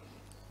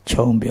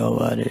ခြုံပြော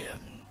ပါတယ်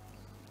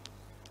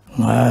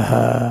ငါ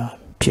ဟာ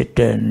ဖြစ်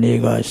တဲ့နေ့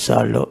ကစ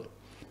လို့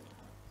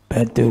ဘ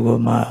ယ်သူ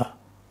မှ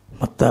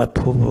မတတ်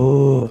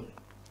ဘူး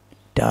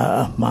ဒါ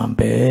အမှန်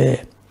ပဲ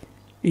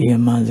ဤ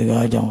မှန်စ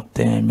ကားကြောင့်သ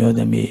င်မျိုးသ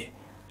မီး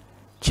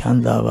ချ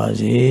မ်းသာပါ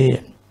စေ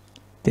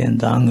သင်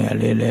သားငယ်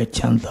လေးလည်းချ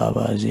မ်းသာ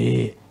ပါစေ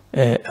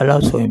အဲ့လော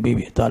က်ဆိုရင်ပြီး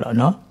ပြီသွားတော့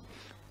နော်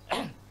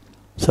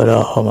ဆို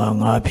တော့ဟောမှာ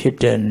ငါဖြစ်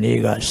တဲ့နေ့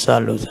ကစ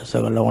လို့စ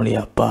ကားလုံးလေး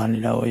ပါနေ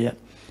တာကိုရ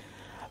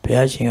ဘု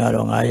ရားရှင်က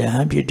တော့ငါယဟ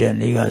န်ဖြစ်တဲ့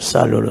နေ့ကစ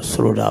လို့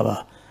ဆိုလိုတာပါ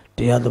တ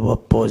ရားသဘော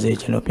ပေါ်စေ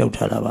ခြင်းလို့ပြုတ်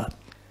ထားတာပါ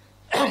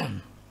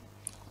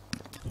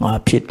ငါ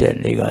ဖြစ်တဲ့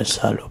နေ့ကစ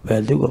လို့ဘ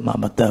ယ်သူမှ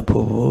မတတ်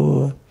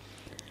ဘူး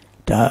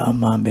ဒါအ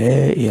မှန်ပဲ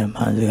အ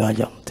မှန်စကား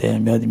ကြောင့်သင်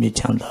မျိုးသမီး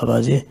ချမ်းသာပါ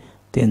စေ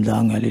သင်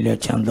သားငယ်လေးလ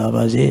ည်းချမ်းသာ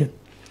ပါစေ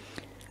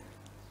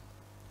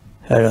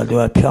အဲ့တော့သူ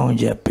ကဖြောင်း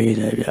ချက်ပေး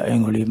တယ်ဗျအ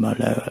င်္ဂလိပ်မှာ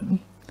လည်း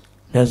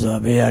မြတ်စွာ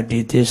ဘုရားဒီ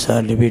သစ္စာ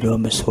တပည့်တော်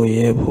မဆို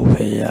ရဲဘူး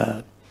ဖေရ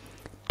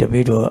တပ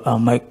ည့်တော်အ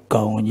မိုက်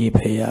ကောင်ကြီး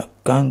ဖေရ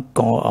ကန်း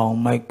ကောင်အောင်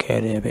မိုက်ခဲ့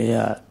တယ်ဖေရ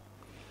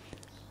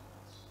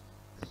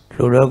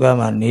လူလောက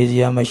မှာနေစ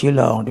ရာမရှိ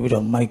လောက်အောင်တပည့်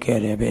တော်မိုက်ခဲ့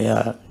တယ်ဖေရ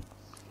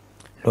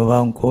လူပေါ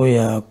င်း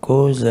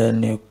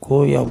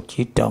999ယောက်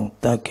ကြီးတောင်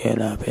တတ်ခဲ့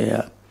တာပဲ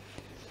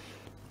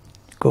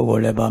ကိုကို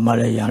လည်းဘာမှ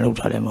လည်းရန်လုပ်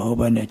ထားလည်းမဟုတ်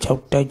ဘဲနဲ့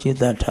6တိုက်ကြီး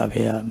တတ်တာ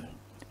ပဲ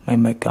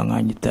မိုက်ကန်က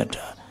န်ကြီးတတ်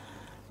တာ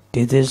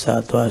ဒီသစ္စာ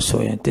သွား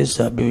ဆိုရင်သစ္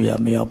စာပြုရ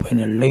မရောက်ဘဲ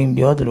နဲ့လိန်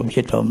ပြောသလိုဖြ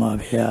စ်တော်မှာ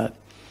ပဲ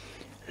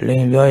လိ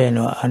န်ပြောရင်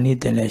တော့အာနိ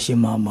သင်လည်းရှိ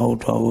မှာမဟုတ်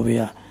တော့ဘူး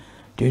ဗျာ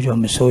ဒီတော့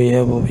မဆိုရဲ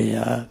ဘူး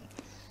ဗျာ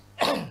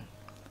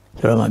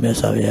ဆိုတော့မြတ်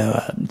စွာဘုရားက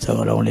စ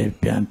ကားလုံးလေး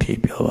ပြန်ဖြေ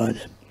ပြောပါတ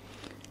ယ်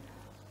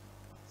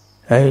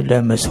အဲ့ဒါ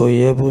မဆို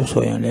ရဲဘူး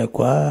ဆိုရင်လည်း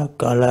ကွာ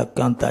ကာလက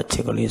န့်တချ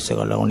က်ကလေးစ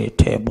ကားလုံးလေး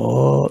ထည့်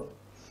ဖို့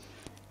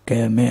ကဲ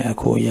မင်းအ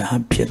ခုယဟ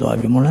န်ဖြစ်သွား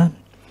ပြီမလား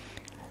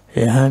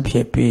ယဟန်ဖြ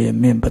စ်ပြီး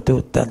မင်းဘသူ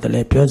တတ်တယ်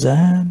လဲပြောစ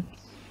မ်း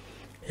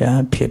ယဟ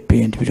န်ဖြစ်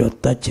ပြီးဒီတော့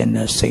တတ်ချင်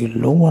တဲ့စိတ်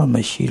လုံးဝမ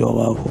ရှိတော့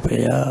ပါဘူး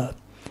ဗျာ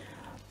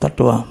တတ္တ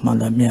ဝမှန်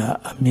သမျှ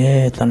အမြဲ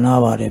တနာ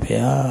ပါတယ်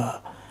ဗျာ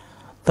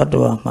တတ္တ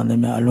ဝမှန်သ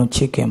မျှအလွန်ချ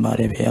စ်ခင်ပါ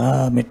တယ်ဗျာ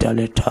မေတ္တာလ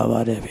ည်းထားပါ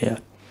တယ်ဗျာ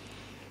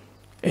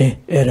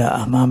အဲ့ဒါ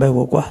အမှန်ပဲ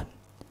ကွာ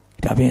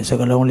ဒါပြင်စ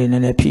ကလုံးလေးန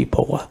ည်းနည်းဖြည့်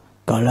ပေါ့ကွာ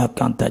ကာလက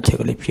န့်တချက်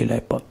ကလေးဖြည့်လို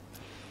က်ပေါ့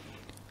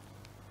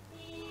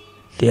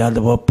တရားသ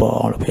ဘောပေါ်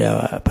အောင်လို့ဘုရား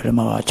ကပထမ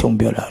ကချုံ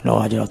ပြောလာ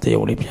တော့ကျတော့တ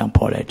ရားလေးပြန်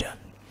ပေါ်လိုက်တယ်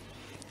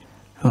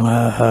ငါ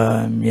ဟာ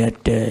မြတ်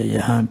တဲ့ယ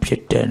ဟန်ဖြ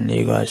စ်တဲ့နေ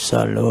ကစ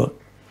လို့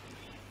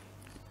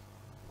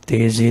ဒီ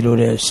စီလို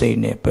တဲ့စိတ်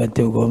နဲ့ဘယ်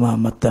သူမှ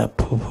မတတ်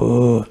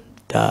ဘူး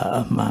ဒါ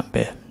အမှန်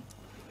ပဲ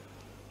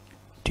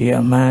ဒီ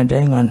အမှန်တို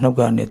င်းကနှုတ်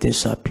ကနေသစ္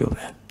စာပြု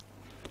ပဲ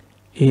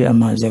အေးအ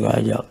မှန်စ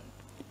ကားကြောင့်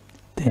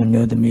သင်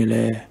မျိုးသမီးလ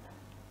ည်း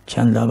ချ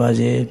မ်းသာပါ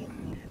စေ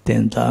သ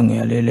င်သားင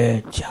ယ်လေးလည်း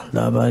ချမ်း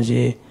သာပါ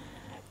စေ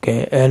ကဲ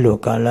အဲ့လို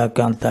ကာလက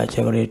န့်တချ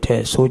က်ကလေးထဲ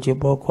ဆိုကြ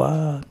ပေါ့ကွာ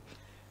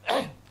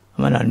အ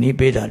မှန်တော့နီး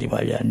ပေးတာဒီပါ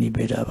ဗျာနီး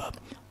ပေးတာပါ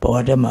ဘဝ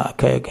တည်းမှာအ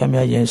ခက်အခဲ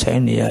များရင်ဆို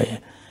င်နေရရင်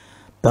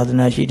သာသ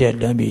နာရှိတဲ့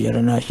တန်ပြီယရ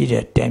နာရှိ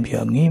တဲ့တန်ပြီ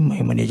ငင်း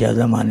မနေကြစ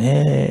မ်းပါနဲ့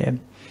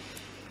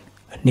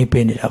နီး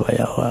ပေးနေတာပါ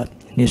ဗျာဟော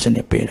နီးစန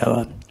စ်ပေးတာ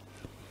ပါ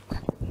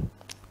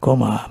ကို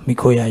မမိ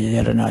ခိုရယရ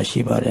နာရှိ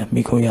ပါတယ်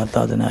မိခိုရ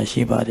သာသနာ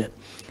ရှိပါတယ်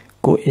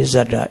ကိုအစ္ဆ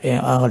ဒအင်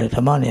အားကလည်းဓ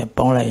မ္မနဲ့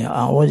ပေါင်းလိုက်ရင်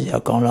အာဝဇ္ဇ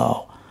အကောင်းလော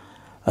က်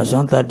အစွ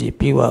မ်းတတ္တိ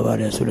ပြီးပါပါ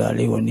တယ်ဆိုတာ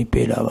လေးကိုနိ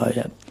ပေးတာပါ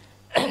ဗျ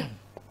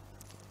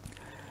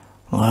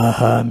ငါ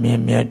ဟာမြ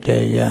င့်မြတ်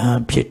တဲ့ယဟ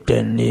န်ဖြစ်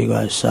တဲ့နေက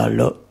စ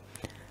လို့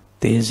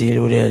သေစီ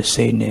လိုတဲ့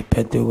စိတ်နဲ့ဘ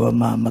ယ်သူ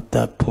မှမတ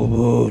တ်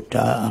ဘူး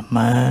ဒါအ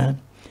မှန်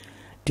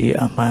ဒီ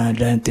အမှန်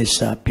တန်သစ္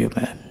စာပြုမ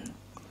ယ်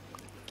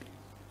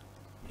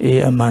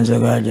အမှန်စ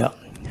ကားကြောင့်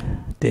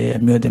တဲ့အ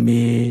မျိုးသ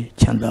မီး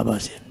ချမ်းသာပါ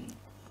စေ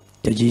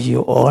တကြီးကြီး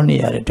အော်နေ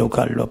ရတဲ့ဒုက္ခ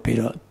လွတ်ပြီး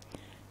တော့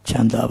ချ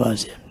မ်းသာပါ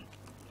စေ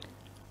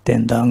တ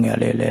င်တောင်းငယ်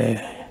လေးလေ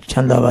ချ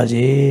မ်းသာပါ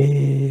စေ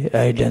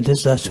အဲ့ဒီသစ္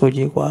စာဆိုကြ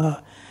ည့်ကွာ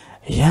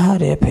ရ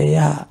တယ်ဖေရ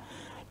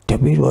တ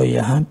ပည့်တော်ယ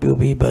ဟန်ပြု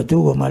ပြီးဘသူ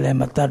ကမှလည်း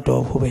မတတ်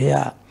တော့ဘူးဖေရ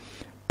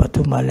ဘ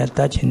သူမှလည်းတ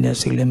တ်ချင်တဲ့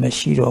စိတ်လည်းမ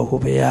ရှိတော့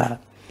ဘူးဖေရ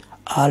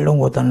အားလုံး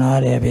ကိုတနာ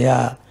တယ်ဖေရ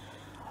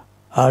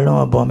အား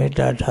လုံးအပေါ်မေတ္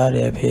တာထားတ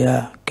ယ်ဖေရ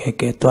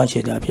ကဲတွားချ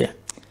င်တာဖေ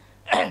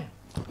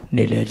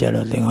နေလေကြ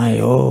တော့သင်္ကန်း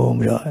ရုံ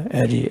ပြီးတော့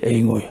အဲ့ဒီအိ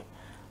မ်ကို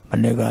မ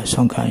နေ့က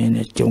ဆုံးခံရင်း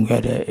နဲ့ကြုံ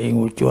ခဲ့တဲ့အိမ်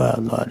ကိုကြွား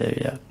သွားတယ်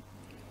ဗျာ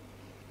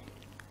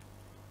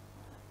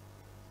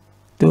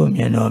သူ့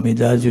မျက်နှာမိ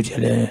သားစုတွေ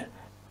လည်း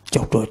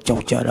ကြောက်တော့ကြော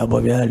က်ကြတာ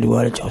ပေါ့ဗျာလူက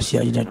တော့ကြောက်စ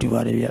ရာကြီးနဲ့တူ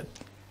ပါတယ်ဗျာ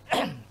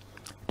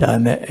ဒါပေ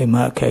မဲ့အိမ်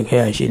မှာအခက်ခဲ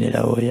ရှိနေ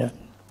တာပေါ့ဗျာ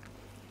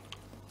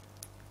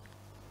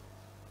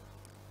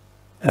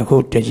အခု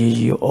တကြီး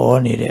ကြီးအော်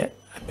နေတဲ့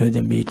အမျိုးသ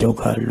မီးဒုက္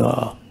ခလော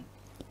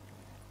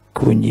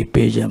ကုညီ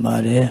ပေးကြပါ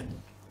တယ်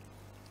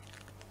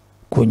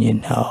ကုညီ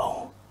နောက်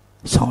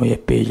ဆောင်ရွ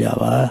က်ပေးကြ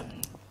ပါ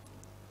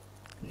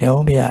နေအော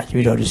င်ဗျာ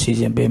ပြီးတော့စီ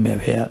စဉ်ပေးမယ်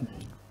ဖေ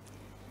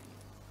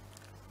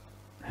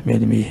အ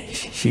မျိုးသမီး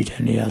ရှိ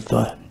တဲ့နေရာ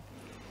သွား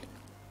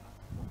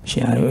ရှ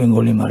င်အင်္ဂ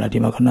လိပ်မှာဒီ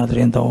မှာခဏသတ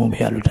င်းတောင်း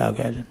ဖေလို့ထား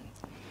ခဲ့တယ်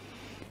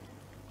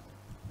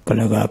က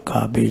လကကာ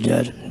ပေးကြ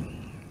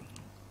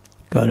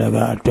ကလက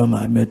အတွင်း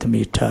မှာအမျိုးသ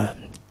မီးထား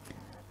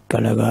က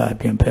လကအ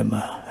ပြင်ဖက်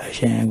မှာအ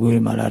ရှင်အင်္ဂလိ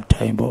ပ်မှာ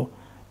ထိုင်ဖို့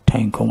ထို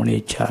င်ခုံ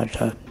လေးချ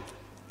ထား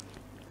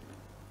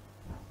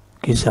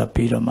ကိစ္စ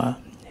ပြီးတော့မှ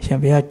ရှင်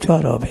ဘုရားကြွ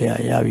တော့ဖေ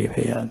ရပြီ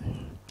ဖေရ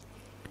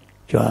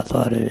ကြွ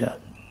သွားတယ်ဗျ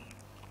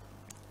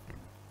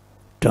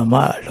ဓမ္မ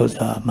အလို့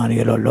သာမှန်တ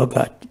ယ်တော့လောက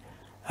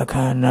အခ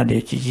မ်းအနားတွေ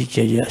ကြီးကြီးကျ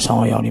ယ်ကျယ်အဆော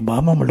င်အယောင်တွေဘာ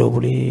မှမလို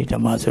ဘူးလေဓ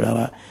မ္မဆိုတာက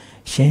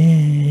ရှ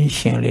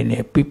င်းလေး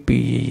နဲ့ပြပြ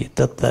တ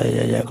တ်တရ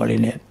ရက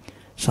လေးနဲ့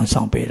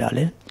ဆောင်ပေးတာ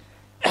လေ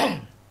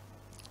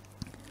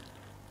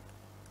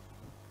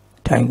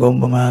ထိုင်ကုန်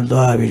မှာ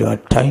သွားပြီးတော့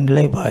ထိုင်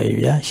လိုက်ပါရဲ့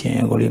ဗျာရှင်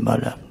ကိုလေးမ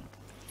လား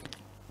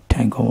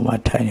ထိုင်ကုန်မှာ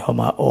ထိုင်ဟော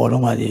မှာအော်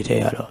လုံးပါသေးတ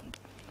ယ်ရတော့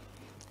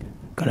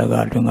ကလက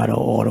တွင်က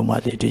တော့အော်လုံးပါ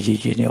သေးတကြီး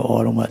ကြီးနဲ့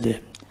အော်လုံးပါသေး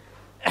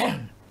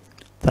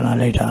တနာ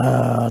လိုက်တာ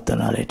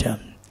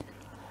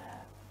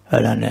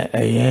အဲ့ဒါနဲ့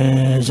အရ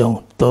င်ဆုံး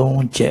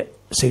3ချက်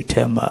စိတ်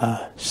ထဲမှာ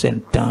စင်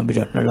တန်းပြီး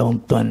တော့နှလုံး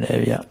သွင်းတယ်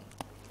ဗျ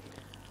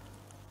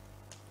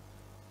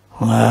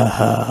ငါ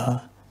ဟာ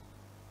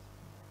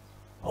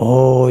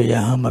ဟိုရ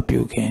ဟမပြု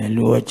ခင်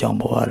လူအကြောင်း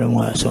ဘဝတော့က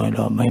ဆိုရင်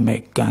တော့မို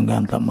က်ကန်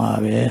သမား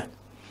ပဲ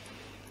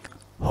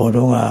ဟို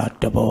တော့က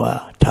တဘော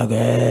ထား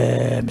ခဲ့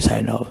မဆို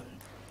င်တော့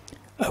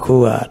အခု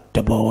ကတ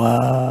ဘော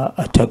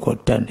အထက်ကို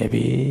တက်နေ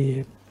ပြီ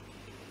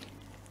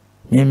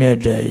မြင့်မြတ်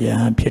တဲ့ယ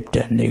ဟန်ဖြစ်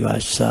တဲ့နေ့က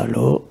စ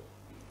လို့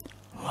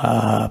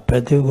ဘ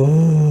ယ်သူကို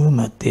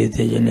မှသေး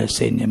သေးချင်းနဲ့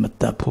စိတ်နဲ့မ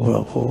တတ်ဘူး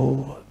တော့ဘူး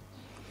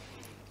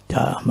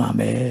ဒါအမှန်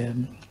ပဲ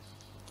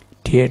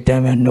ဒီအတို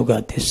င်းပဲနှုတ်က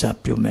သစ္စာ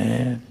ပြုမယ်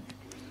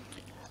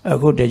အ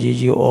ခုတကြီး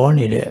ကြီးဩ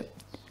နေတဲ့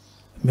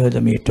မြို့သ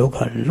မီးဒုက္ခ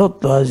လွတ်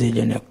သွားစေခြ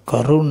င်းနဲ့က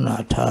ရုဏာ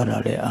ထားတာ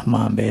လေအမှ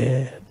န်ပဲ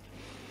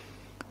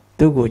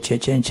သူ့ကိုချ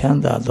က်ချင်းချမ်း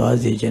သာသွား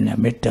စေခြင်းနဲ့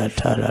မေတ္တာ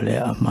ထားတာလေ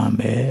အမှန်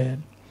ပဲ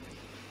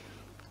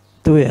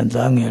သူ့ရဲ့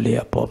သားငယ်လေး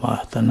အပေါ်မှာ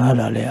သနာ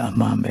တာလေအ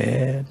မှန်ပဲ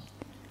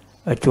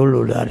အကျိုး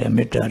လိုလာတဲ့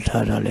မေတ္တာ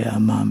ထားတာလေအ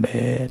မှန်ပဲ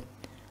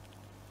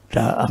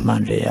ဒါအမှ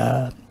န်တရား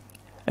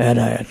အဲ့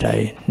ဒါအတို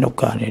င်းနှုတ်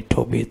ကနေ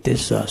ထုတ်ပြီးသ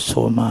စ္စာ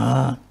ဆိုမှ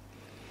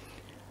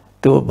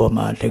သူ့အပေါ်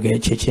မှာတကယ်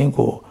ချက်ချင်း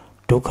ကို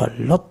ဒုက္ခ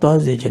လွတ်သွား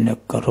စေခြင်းနဲ့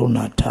ကရု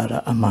ဏာထားတာ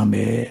အမှန်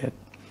ပဲ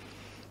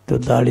သူ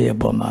သားလေးအ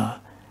ပေါ်မှာ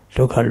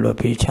ဒုက္ခလွတ်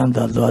ပြီးချမ်း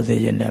သာသွားစေ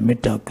ခြင်းနဲ့မေ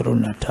တ္တာကရု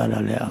ဏာထားတာ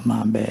လည်းအမှ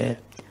န်ပဲ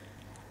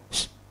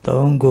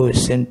သုံးခု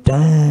စင်တ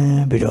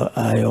န်းပြီးတော့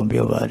အာယုံ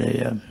ပြောပါတယ်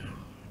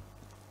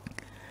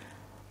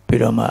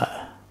ပြီးတော့မှ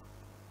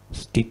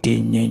တိတိ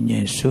ငြိမ်ငြိ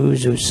မ်စူး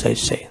စူးဆိုင်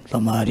ဆိုင်သ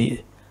မာဓိ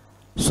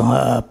စွ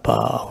မ်းအားပါ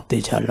အောင်တေ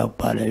ချာလောက်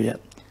ပါလေ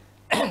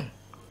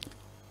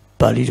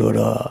ပါဠိတော်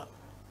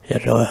ရ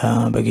တောဟံ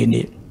ဘဂိ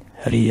နိ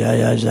ဟရိယာ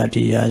ယဇ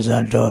တိယဇ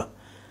တော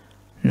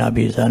နာ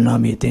ဘိဇာနာ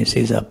မိသင်္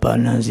စေဇပါ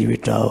ဏံဇိဝိ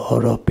တာဟော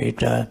ရောပေ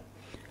တာ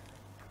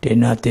ဒေ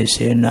နသစ္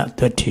စေနသ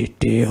တ္ထိ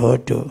တေဟော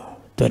တု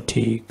သတ္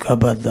ထိကပ္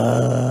ပတာ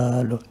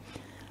လို့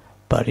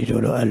ပါဠိ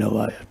တော်အဲ့လို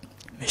ပါ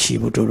မရှိ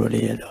ဘူးတို့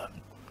လေးရတော့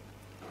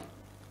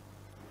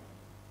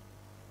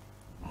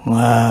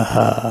ငါ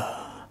ဟာ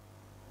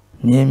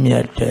မြင့်မြ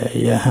တ်တဲ့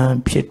ယဟန်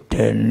ဖြစ်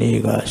တဲ့နေ့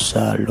ကစ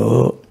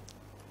လို့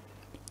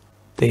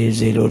သေ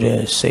စီလို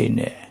တဲ့စိတ်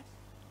နဲ့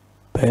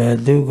ဘယ်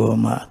သူကို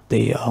မှ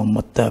သေအောင်မ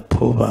တတ်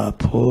ဘူးပါ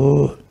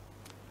ဘူး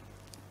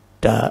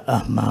ဒါအ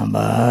မှန်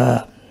ပါ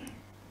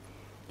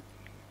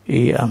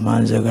ဤအမှ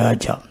န်စကား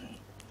ကြောင့်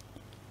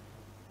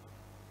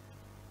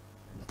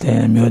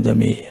တဲ့မျိုးသ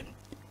မီး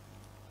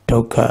ဒု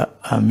က္ခ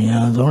အ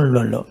များဆုံး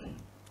လွတ်လို့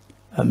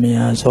အ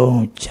များ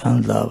ဆုံးချ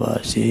မ်းသာပါ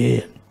စေ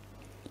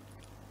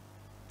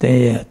တဲ့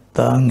ရဲ့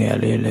သားငယ်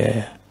လေးလ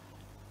ည်း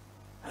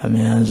အ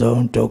များ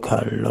ဆုံးဒုက္ခ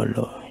လွတ်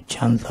လို့ချ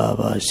မ်းသာ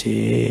ပါစေ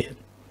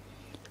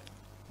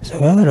စ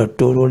ကားကတော့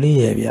တူတူလေး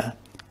ရဲ့ဗျာ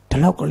ဒီ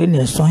လောက်ကလေး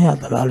နဲ့စွန့်ရ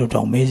သလားလို့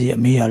တောင်မေးစီအ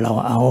မေးရလော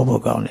က်အောင်ဟော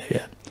ဖို့ကောင်းတယ်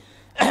ဗျာ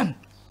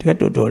တကယ်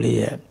တူတူလေး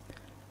ရဲ့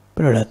ပြ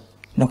တော့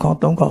နှခေါင်း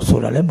သုံးခေါက်ဆို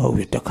တာလည်းမဟုတ်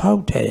ဘူးတစ်ခေါ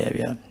က်တည်းရဲ့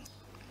ဗျာ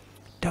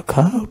တစ်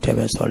ခေါက်တည်း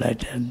ပဲဆိုလိုက်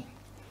တယ်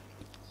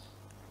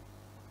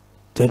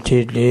တတိ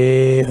လေ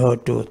ဟော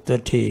တုတ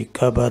တိက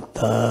ပ္ပ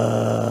တာ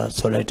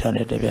ဆိုလိုက်တ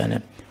ယ်ဗျာ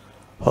နဲ့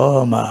ဟော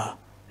မှာ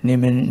နေ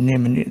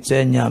မစဲ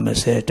ညမ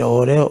စဲ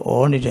တော်တဲ့ဩ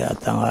နေတဲ့အ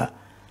တန်က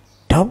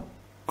တောက်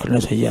ခဏ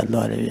စရ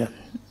သွားတယ်ဗျာ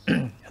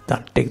အတ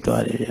န်တိတ်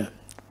သွားတယ်ဗျာ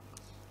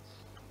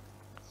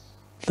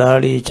သား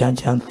လေးချမ်း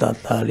ချမ်းသာ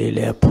သာလေးလ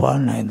ည်းဖွာ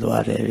နိုင်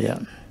သွားတယ်ဗျာ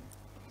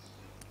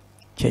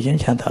ချက်ချင်း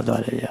ချမ်းသာ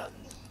သွားတယ်ဗျာ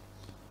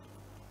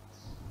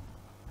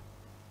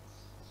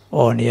ဩ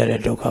နေရ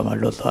တဲ့ဒုက္ခမှာ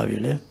လွတ်သွားပြီ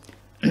လေ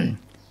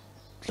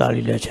သား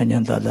လေးလည်းချမ်းချ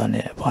မ်းသာသာ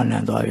နဲ့ဖွာနို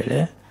င်သွားပြီ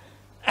လေ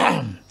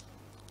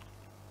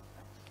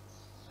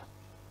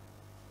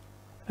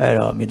အဲ့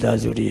တော့မိသား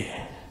စုတွေ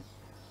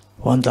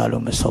ဝန်တာ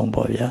လို့မဆုံး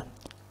ပေါ့ဗျာ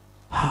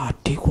ဟာ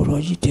ဒီကိုရော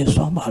ကြီးတဲ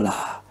ဆောင်းပါ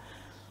လား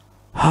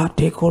ဟာ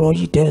ဒီကိုရော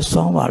ကြီးတဲ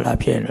ဆောင်းပါလား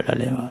ဖြစ်နေတယ်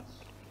လေမှာ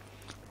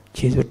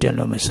ကျေးဇူးတင်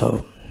လို့မ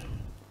ဆုံး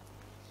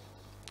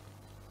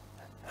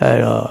အဲ့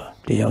တော့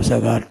ဒီရောက်စ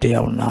ကားတ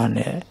ယောက်နား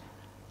နဲ့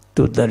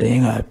သူတရ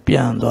င်ကပြ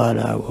န်သွား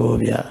တာကို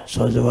ဗျာ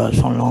စောစောက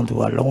ဆွန်လောင်းသူ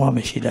ကလုံးဝမ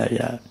ရှိတာ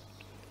ဗျာ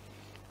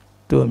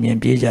သူ့အမြင်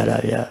ပြေးကြတာ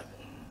ဗျာ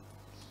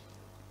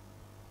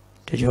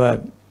တချို့က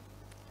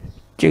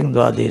ကျင့်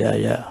သွားသေးတာ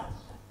ဗျာ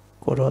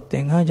ကိုတော့သ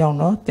င်္ကန်းကြောင့်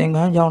နော်သင်္က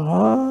န်းကြောင့်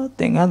နော်သ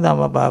င်္ကန်းသာ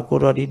မပါကို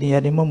တော့ဒီနေရာ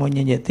ဒီမမည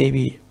င်ညင်သေး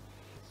ပြီ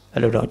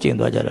အဲ့လိုတော့ကျင့်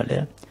သွားကြတာလေ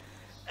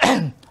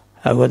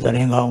အခုတရ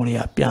င်ကောင်းလေး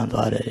ကပြန်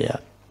သွားတယ်ဗျာ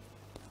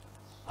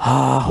ဟာ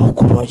ဟော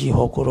ကိုတော့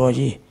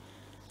ကြီး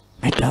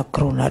မေတ္တာက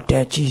ရုဏာ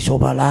တဲ့ကြီးဆို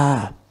ပါ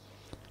လား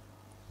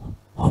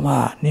ဟောမ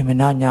နေမ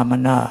နာညာမ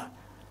နာ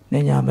နေ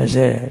ညာမ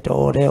စဲ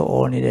တော်တဲ့ဩ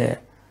နေတဲ့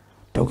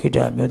ဒုက္ခိတ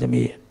မျိုးသ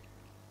မီး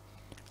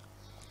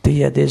တ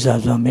ရားသစ္စာ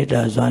စွာမေတ္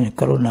တာစွာ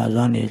ကရုဏာ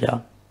စွာနေကြ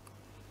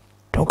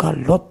ဒုက္ခ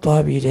လွတ်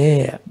သွားပြီ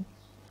တဲ့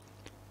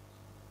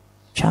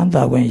ချမ်း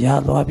သာခွင့်ရ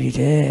သွားပြီ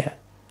တဲ့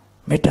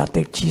မေတ္တာ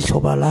သိကြီးဆို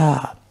ပါလား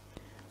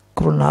က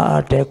ရုဏာ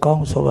အတဲ့ကော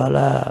င်းဆိုပါ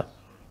လား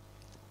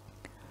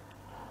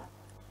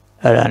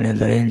အဲ့ဒါနဲ့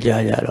သတင်း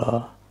ကြားကြတော့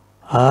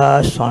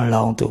ဆွမ်း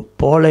လောင်းသူ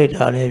ပေါ်လိုက်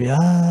တာလေဗျာ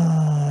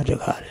တ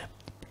ခါလေ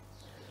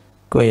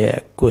ကိုယ့်ရဲ့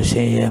ကိုယ်ဆ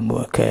င်းရဲမှု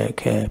အခက်အ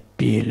ခဲ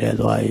ပြေလဲ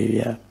သွားပြီ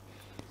ဗျာ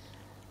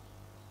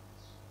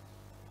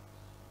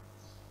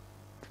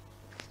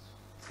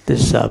သ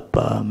စ္စာ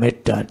ပါမေ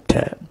တ္တာထ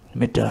က်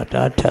မေတ္တာ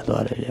တာထက်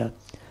သွားတယ်ဗျာ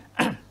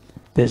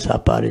သစ္စာ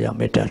ပါရကြောင့်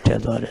မေတ္တာထ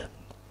က်သွားတယ်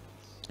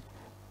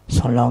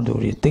ဆွမ်းလောင်းသူ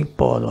တွေသိ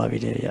ပေါ်သွားပြီ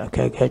တဲ့ဗျာအခ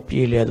က်အခဲ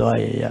ပြေလဲသွား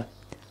ရဲ့ဗျာ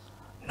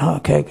နောက်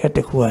အခက်အခဲတ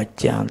စ်ခုက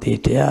ကြံသေး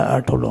တရားအ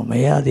ထုတ်လို့မ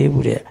ရသေး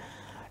ဘူးတဲ့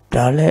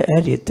ဒါလည်း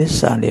အဲ့ဒီသစ္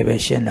စာလေးပဲ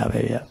ရှင်းတာ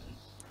ပဲဗျာ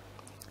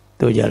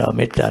တို့ကြတော့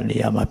မေတ္တာနေ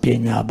ရာမှာပ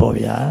ညာပေါ့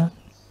ဗျာ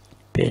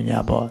ပညာ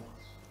ပေါ့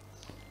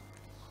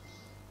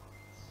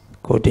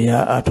ကိုတ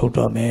ရားအထုတ်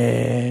တော့မယ်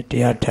တ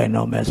ရားထိုင်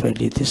တော့မယ်ဆို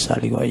ဒီသစ္စာ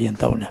လေးကိုအရင်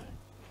သုံးတယ်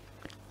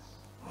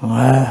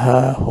ငါဟာ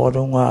ဟော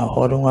တော့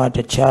ကတ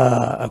ခြား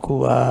အ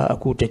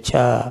ခုတ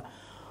ခြား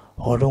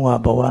ဟောတော့က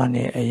ဘဝ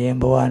နဲ့အရင်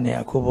ဘဝနဲ့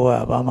အခုဘဝ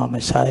ဘာမှမ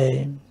ဆိုင်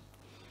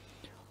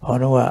ဟော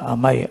တော့ကအ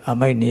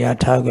မိုက်နေရာ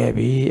ထားခဲ့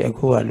ပြီအ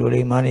ခုကလူ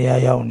လိမ္မာနေရာ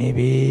ရောက်နေ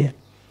ပြီ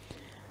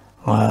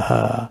ငါ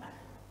ဟာ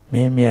မ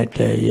င်းမြတ်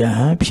တဲ့ယဟ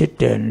န်ဖြစ်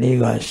တဲ့နေ့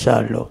ကစ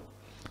လို့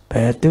ဘ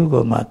ယ်သူက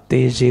မှ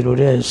သေစီလို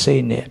တဲ့စိ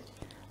တ်နဲ့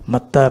မ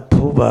တတ်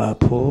ဘူးပါ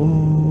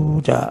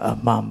ဘူးဒါအ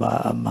မှန်ပါ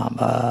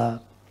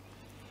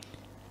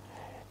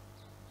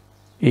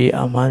ဤ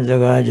အမှန်စ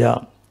ကားကြော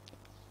င့်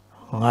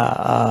ငါ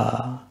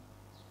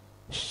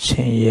ဆ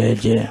င်းရဲ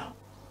ခြင်း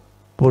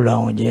ပူလော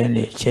င်ခြင်း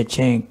နဲ့ချက်ချ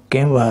င်းက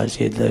င်းပါ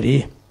စေတ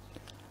ည်း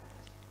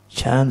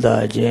ချမ်းသာ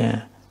ခြင်း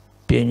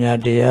ပညာ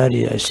တရား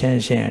တွေအရှ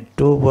င်းရှင်း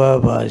တိုးပွား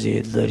ပါစေ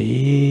တ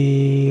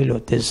ည်း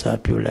လို့သစ္စာ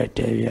ပြုလိုက်တ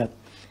ယ်ဗျ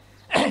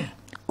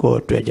ကိုယ်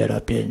အတွက်ကြ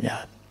တော့ပညာ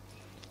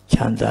ချ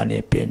မ်းသာ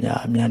နဲ့ပညာ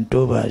အမြန်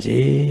တိုးပါ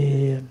စေ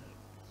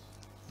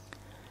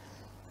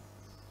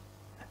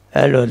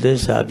အဲ့လိုသစ္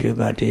စာပြု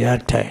မှတ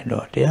ရားထိုင်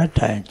တော့တရား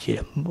ထိုင်ကြ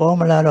ည့်ပေါ်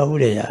မလာတော့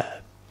ဘူးလေအာ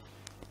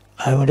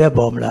ယုန်တဲ့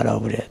ပေါ်မလာတော့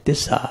ဘူးလေသ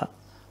စ္စာ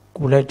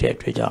ကူလိုက်တဲ့အ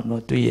တွက်ကြောင့်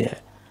လို့သူရဲ့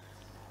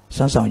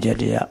စွမ်းဆောင်ချက်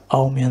တွေက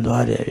အောင်မြင်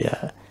သွားတယ်ဗျာ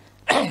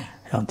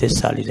အောင်သစ္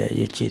စာလေးလည်း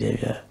ရေးကြည့်တယ်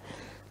ဗျာ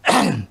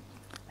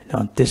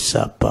အောင်သစ္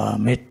စာပါ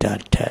မေတ္တာ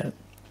ထက်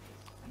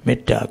မေ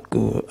တ္တာ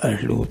ကိုအ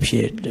လှဖြ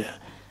စ်တယ်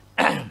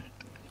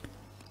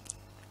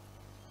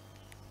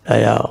ဒါ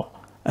ကြောင့်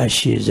အ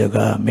ရှိစ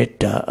ကားမေတ္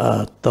တာ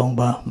အားသုံး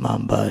ပါးမှ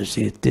န်ပါ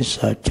စေသစ္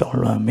စာကြောင့်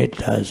လွန်မေတ္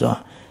တာစွာ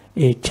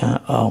အေးချ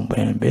မ်းအောင်ပ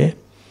င်ပဲ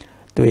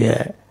သူ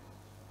ရဲ့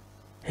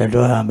ရ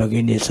တောဟာမဂိ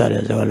နိစ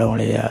တဲ့စကားလုံး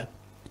လေးက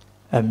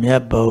အမြ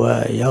တ်ဘဝ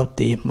ရောက်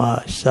တည်မှ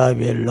စာ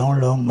ပြေ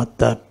လုံးမ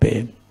တတ်ပေ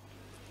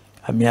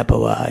အမြတ်ဘ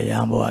ဝရဟ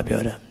န်းဘဝ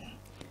ပြောတာ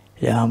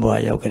ရဟန်းဘဝ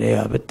ရောက်ကြတဲ့က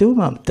ဘယ်သူ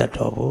မှမတတ်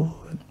တော့ဘူး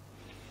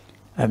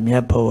အမြ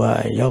တ်ဘဝ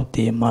ရောက်တ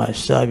ည်မှ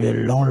စာပြေ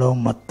လုံး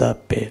မတတ်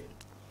ပေ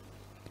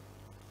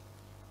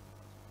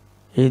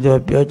ဤ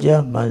သို့ပြော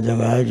ကြားမှန်စ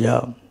ကားကြော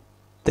င့်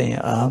သင်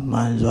အားမှ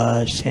န်စွာ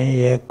ဆင်း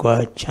ရဲကွာ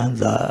ချမ်း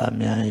သာအ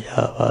မြန်ရ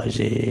ပါ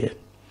စေ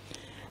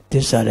သ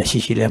စ္စာလည်း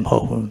ရှိလည်းမဟု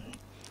တ်ဘူး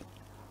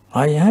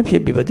ငါရဟန်းဖြ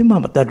စ်ပြီးဘယ်သူမှ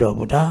မတတ်တော့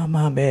ဘူးဒါ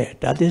မှပဲ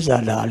ဒါသစ္စာ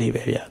လားလေး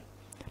ပဲဗျာ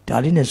ဒါ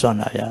လေးနဲ့စွန့်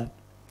လာဗျာ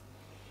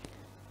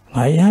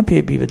ငါရဟန်းဖြ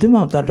စ်ပြီးဘယ်သူမှ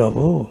မတတ်တော့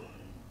ဘူး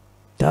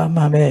ဒါ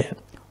မှပဲ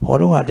ဟော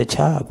တော့ကတ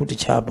ခြားအခုတ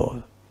ခြားပေါ့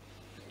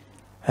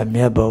အမြ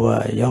တ်ဘဝ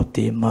ရောက်တ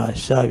ည်မှ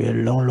စရ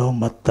လုံး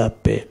မတတ်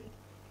ပဲ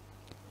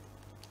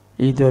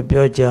ဤသို့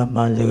ပြောကြား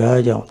မှန်စကား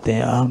ကြောင့်သ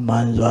င်အားမှ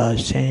န်စွာ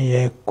ဆင်း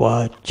ရဲကွာ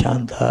ချ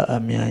မ်းသာအ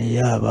မြန်ရ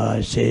ပါ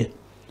စေ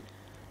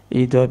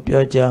ဤသို့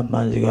ပြောကြားမှ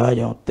န်စကား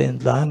ကြောင့်သင်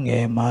သားင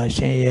ယ်မှဆ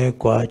င်းရဲ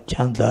ကွာချ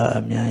မ်းသာ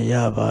အမြန်ရ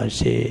ပါ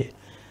စေ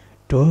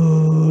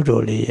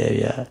တို့လေးရဲ့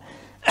ဗျာ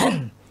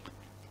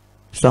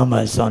စွမ်းမ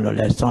စွမ်းလို့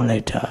လဲစွမ်းလို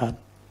က်တာ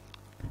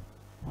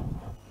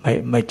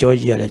မကြော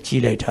ကြီးရလဲ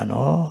ကြီးလိုက်တာ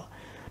နော်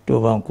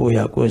တို့ပေါင်း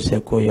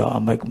999ရောက်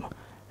အမိုက်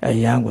အ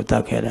ရန်ကိုတ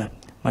တ်ခဲ့တာ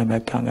မို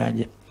က်ခံ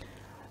ကြီး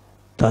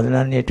သာသ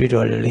နာနဲ့တွေ့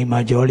တော့လေလိမ္မာ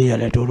ကြောလေးရ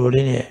လဲတို့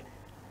လေးနဲ့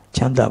ချ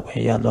မ်းသာခွ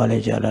င့်ရသွားလို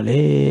က်ကြလားလေ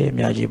အ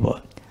များကြီးပေါ့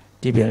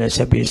ဒီပြန်လဲဆ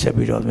က်ပြီး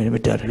တော့မေ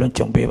တ္တာတလုံး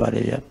ကြုံပေးပါ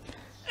လေဗျ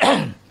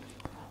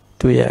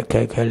သူရဲ့အခ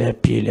က်ခဲလဲ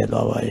ပြေးလဲ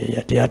သွားပါ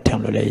ရဲ့တရားထံ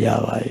လို့လဲရ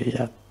ပါရဲ့ဗျ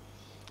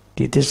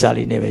ဒီသစ္စာ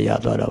လေးနဲ့ပဲရ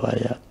သွားတော့ပါ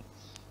ရဲ့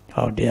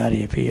ဟောတရား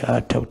တွေပြီး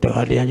အားထုတ်တ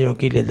ရားကျတော့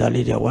ကိလေသာ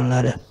လေးတွေဝင်လာ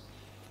တယ်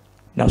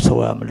နောက်ဆုံး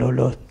ကမ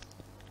လို့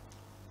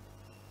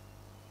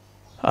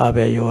အား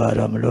ပဲရောရ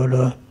တော့မလို့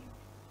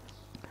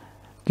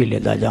ကိလေ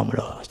သာကြောင့်မ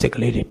လို့စိတ်က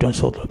လေးတွေတွန်း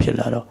ဆုတ်လို့ဖြစ်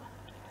လာတော့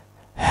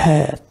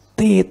ဟဲ့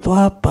တေး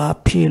သွားပါ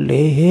ဖြစ်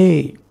လေ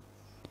ဟေး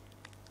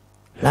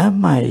လမ်း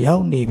မရော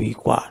က်နေပြီ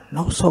ကွာ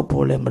နောက်ဆုတ်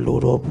ဖို့လည်းမလို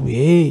တော့ဘူး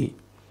ဟေး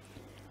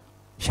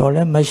လျှော်လ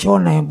ည်းမ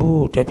လျှော်နိုင်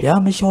ဘူးတပြား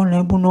မလျှော်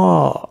နိုင်ဘူး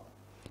နော်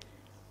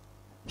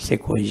စိ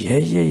တ်ကိုရဲ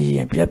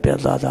ပြက်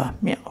သား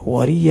မြတ်ဝ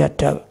ရိယ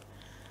တ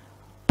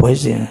ပွဲ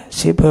စဉ်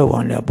စေဘဝံ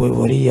လည်းပွဲဝ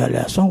ရိယလ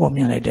ည်းအဆုံးကိုမြ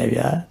င်လိုက်တယ်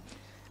ဗျာ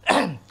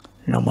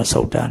နောက်မဆု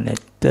တ်တာနဲ့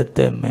တ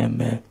က်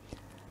မဲ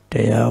တ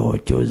ရားကို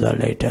ကြိုးစား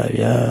လိုက်တာ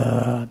ဗျာ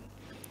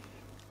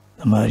သ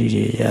မာဓိ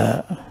တွေရ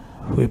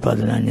ဝိပ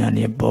ဿနာဉာဏ်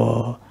နဲ့ပေါ်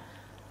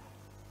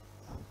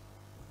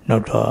နော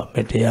က်တော့မ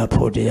တရား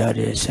ဖို့တရား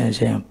တွေဆ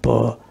င်း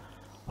ပေါ်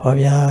ဟော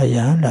ဗျာယ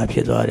ဟန္တာဖြ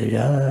စ်သွားတယ်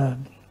ဗျာ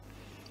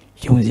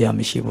ယုံစရာမ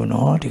ရှိဘူး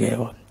နော်တကယ်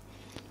ပေါ့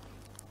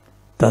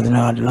သာသ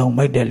နာလောင်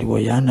မိုက်တဲ့လူ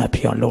ကိုယဟန္တာဖြ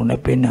စ်အောင်လုံနေ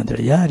ပေးနေတ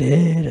ယ်ရတ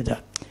ယ်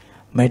တဲ့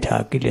မိထာ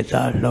ကိလေ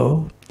သာလုံး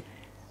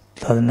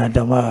သာသနာဓ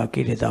မ္မ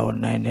ကိလေသာကို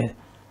နိုင်တယ်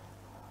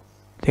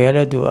တကယ်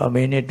လို့သူအ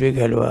မေနဲ့တွေ့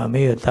ခဲ့လို့အမေ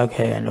ကိုတတ်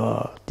ခဲ့ရင်တော့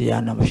တ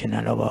ရားနာမဖြစ်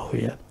နိုင်တော့ပါ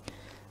ဘူးဗျာ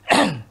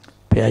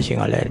ဘုရားရှင်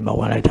ကလည်းမ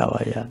ဝင်လိုက်တာ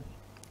ပါဗျာ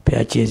ဘု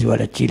ရားကျေးဇူးက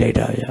လည်းကြီးလိုက်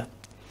တာဗျာ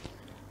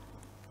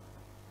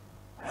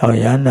ဟော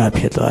ယန္တာ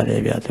ဖြစ်သွားတ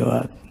ယ်ဗျာသူက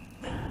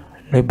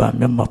နိဗ္ဗာန်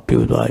မျက်မှောက်ပြု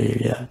သွားပြီ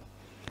ဗျာ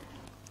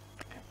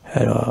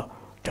အဲ့တော့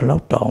ဒီလော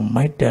က်တောင်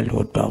မိုက်တယ်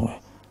လို့တောင်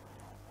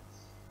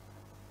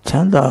ချ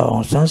မ်းသာအော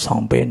င်စွမ်းဆော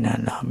င်ပေးနို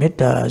င်တာမေတ္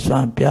တာစွ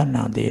မ်းပြ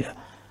နိုင်သေးတာ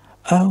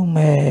အောင်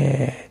မဲ့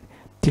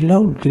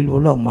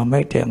Dilau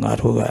mamai tengah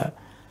ruga.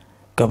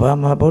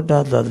 Kabama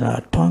Buddha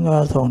Dana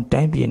Tonga Thong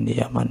Tampian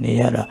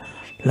Maniara.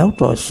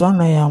 Lauto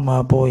Sana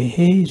Yama boy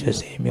he the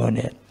same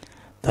unit.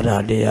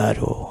 Tara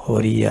dearo,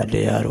 Horia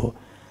dearo.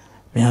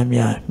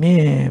 Miamia,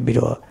 me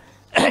biro.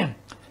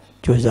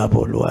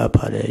 Josabo Lua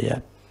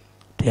Padeya.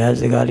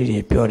 There's a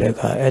gallery,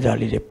 Pioreca,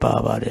 Edali de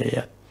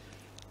Pavadeya.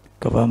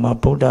 Kabama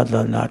Buddha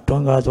Dana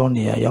Tonga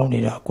Zonia,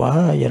 Yaunira,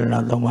 Qua,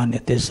 Yerna Loman,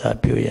 Tessa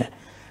Puya.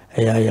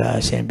 Aya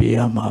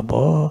Sembia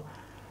Mabo.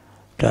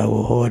 Da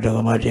wo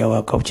da ma dia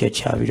wa kauk che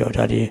cha pi do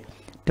da di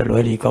de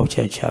lwe li kauk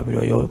che cha pi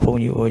do yo phong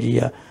ji o ji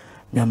ya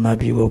Myanmar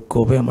pi ko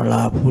ko be ma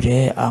la bu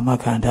de a ma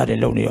khan tha de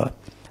long ni do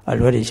a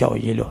lwe li chao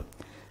yi lo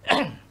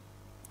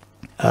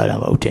a la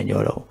ma u tin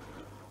jo do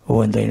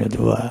wen tin do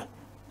tu wa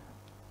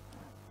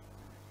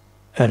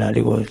a la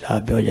li ko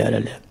la pyo ja de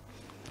le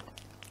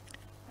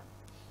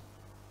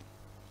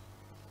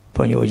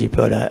phong ji o ji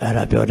pyo da a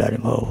la pyo da de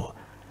mo ho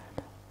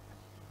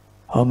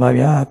How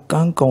my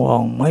can't go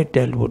on my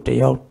tell what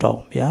they out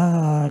of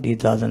ya, the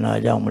dozen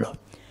a jamlo.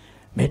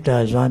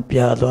 Meta Zwan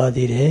Piazza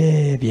di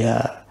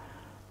Rebia.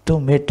 2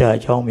 meter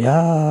jom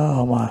ya,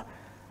 Homa.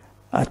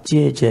 A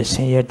cheche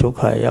senior took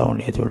her young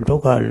little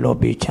look at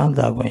lobby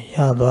chanda when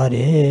ya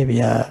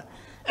Rebia.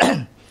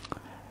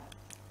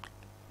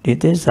 Did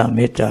this a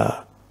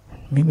meta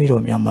Mimiro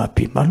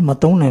Yamapi,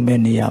 Malmatone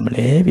Meniam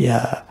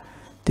Lebia.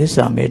 This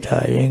a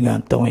meta young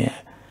Antonia.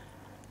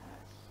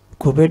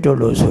 Cubedo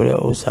Sure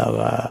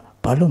Osaga.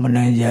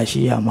 Paluman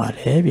Yashia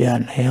Marebia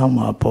and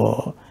Hama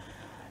Po.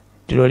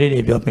 Do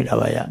really built me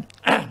Lavaya.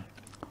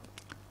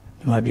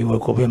 Might be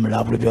work of him,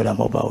 Labia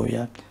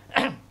Mobile.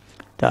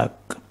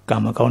 That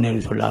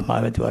Kamakone to La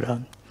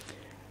Mavetuara.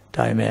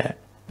 Time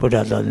put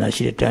out the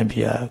Nashi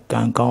Tampia,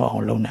 can go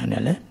on Lone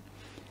Nanele.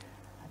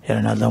 Here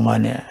another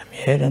one,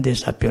 here and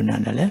this appear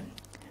Nanele.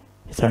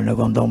 It's a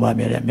Gondoma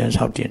Miriam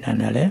South in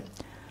Nanele.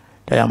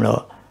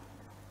 Diamlo.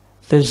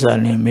 This is a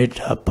name made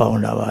a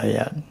pound of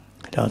Aya.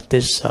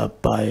 This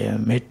by a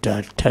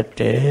meter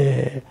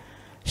tate,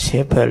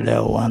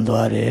 Sepele one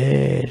dore,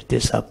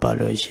 this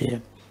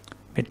apology,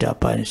 meter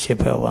by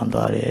Sepele one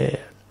dore.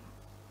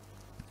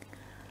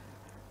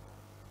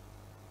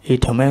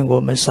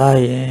 Itamango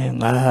Messiah,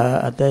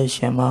 a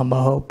dashama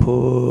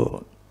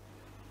mahopu.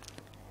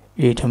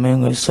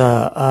 Itamango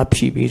sa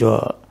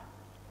apibiro.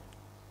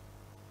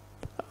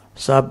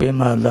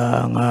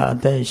 Sabimala, a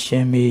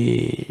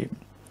dashami.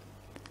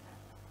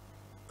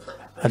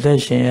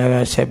 Attention,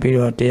 I said,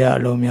 Dea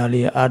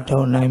Lomiali,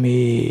 Ato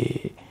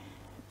Nami,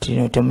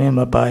 Tino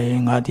Tomema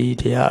buying Adi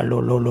Dea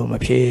Lolo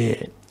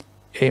Mapi,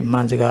 8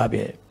 months ago.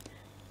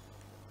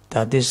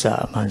 That is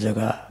a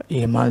Manzaga,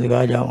 8 months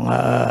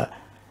ago,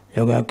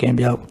 Yoga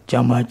came out,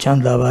 Jama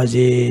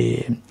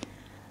Chandavazi,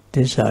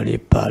 this Ali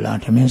Pala,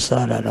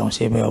 Taminsara, don't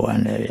say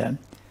one area.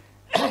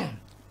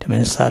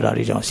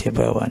 Taminsara, don't say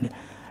one.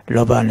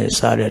 Loban is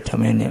Sara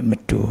Tamin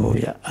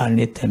Metuya,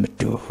 Anita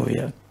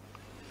Metuya.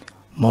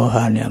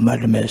 Mohania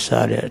Madame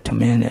Sare to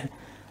mene,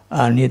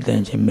 I need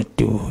them to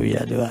metu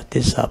yadua,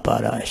 this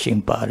apara,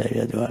 shimpara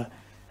yadua.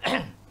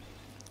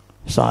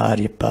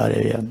 Sari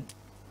paria.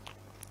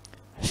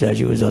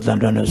 Sajus of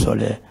Tandana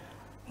Sole.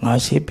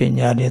 Nasi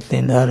Pinyadi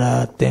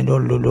Tindara, Tendo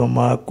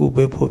Luluma,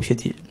 Kube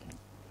Popiti.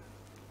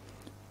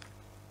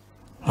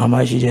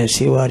 Amashi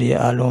Siwari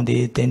along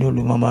the Tendo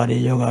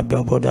Lumamari Yoga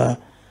Belboda,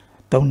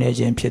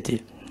 Tonage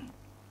Piti.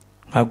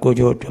 I go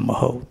to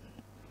Maho.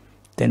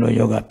 Teno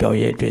yoga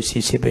Pioye to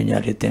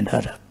Sipenya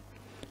Tendara.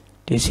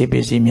 The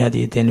CPC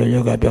Miadi Teno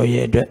yoga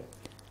Pioye,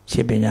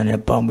 Sipenya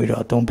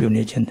Palmiro,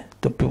 Tompunition,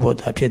 to people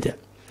that Peter.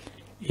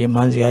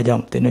 Imanzia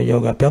jump, Teno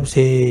yoga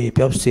Pepsi,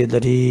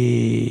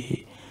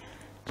 the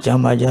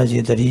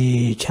Jamajazi,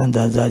 the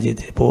Chanda Zazi,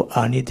 the poor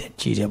Anit and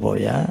Chija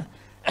Boya.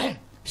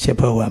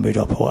 Sepa one bit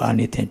of poor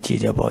Anit and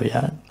Chija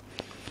Boya.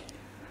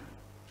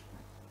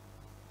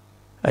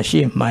 A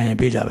sheep my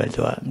bit of it,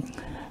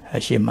 a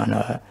sheep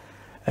manner.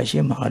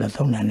 Ashimara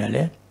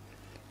Tonanele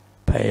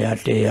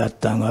Payatea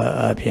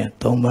Tanga Apia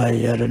Toma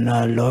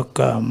Yarana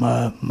Loka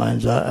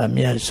Manza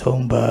Amia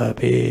Somba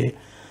Be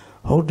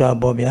Hoda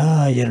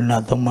Bobia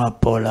Yarana Toma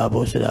Pola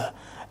Bosda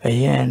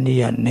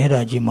Ayania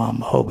Nera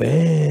Jimam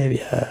Hobe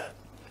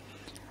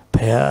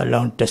Paya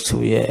Long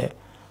Tasuye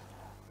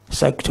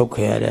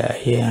Saktokera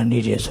here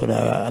needed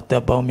Soda at the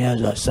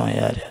Bomiaza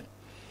Sanyada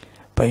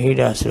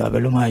Pahida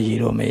Slaveluma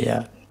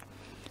Yiromea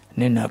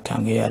Nina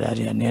Kangiara,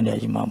 Nena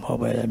Jimam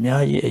Hoba,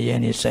 Miaji,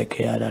 Yeni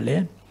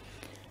Sakiara,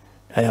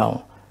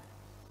 Ayam.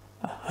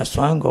 A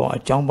swango, a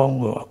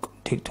jambon,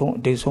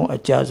 take so a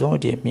jazon,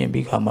 de me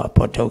become a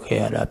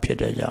potokeara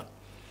Piedaja.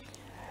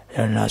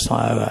 And a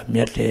swaga,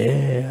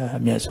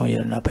 Miete,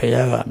 Miason,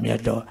 Payaga,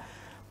 Mieto,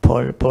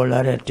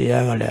 Polare,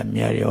 Tiagale,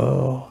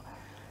 Miario,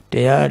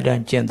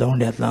 Tiadan Chenton,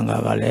 that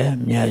Langagale,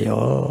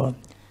 Miayo,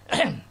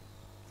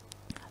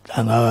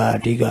 Tanga,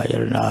 Diga,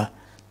 Yerna,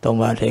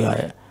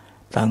 Tomatega.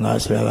 Tanga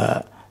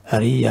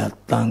Aria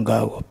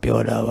Tanga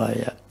Pioda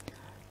Vaya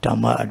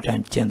Tama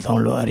Adanchen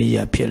Solo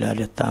Aria Pila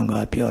de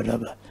Tanga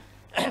Pioda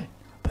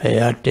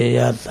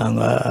Payatea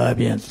Tanga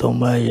Abian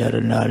Toma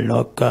Yarna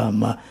Loka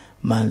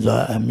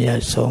manzwa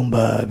amya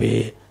somba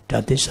be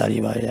datisari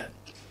baya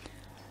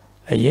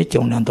aye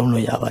chongnan tong lo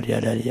ya ba ya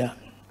da ya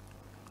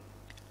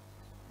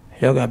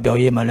yoga pyaw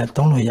ye ma la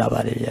tong lo ya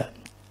ba de ya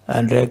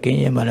andre kin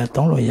ye ma la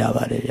tong lo ya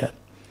ba de ya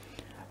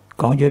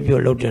kaung jwe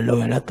pyo lo de lo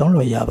ya la tong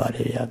lo ya ba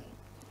de ya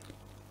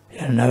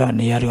yana ga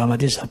ne ya ga ma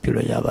tissa pyo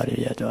lo ya ba de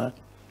ya to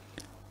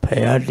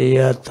phaya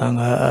tiya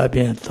thanga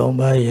apyin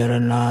thomba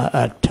yarana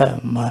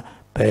athamma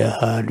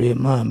phaya lwe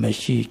ma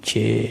mashi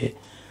che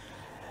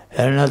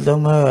yarana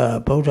thomba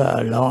Buddha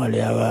along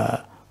alaya ga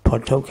pho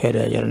thok khae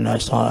de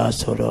yarana saw a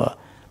so do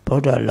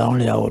Buddha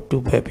along alaya ko tu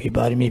phet pi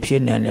parami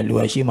phit nan le lu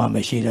wa shi ma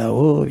mashi da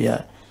ho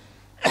bya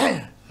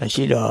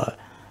mashi do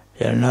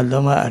yarana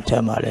thomba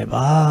athamma le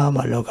ba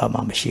ma loka ma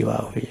mashi ba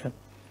ho bya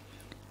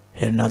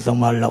yarana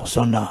thomba lok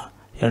sona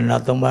yarana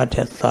thomba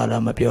the tha la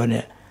ma pyo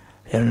ne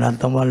yarana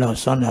thomba lok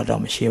sona do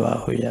mashi ba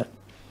ho bya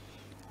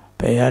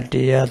phaya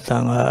tiya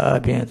thanga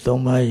apyin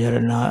thomba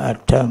yarana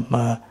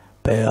athamma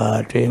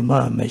phaya twe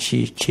ma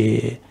mashi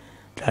che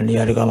da ni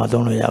ya ga ma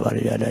thong lo ya ba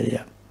ya da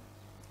ya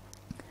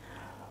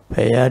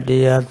phaya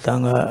tiya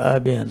thanga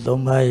apyin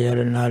thomba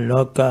yarana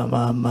loka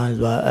ma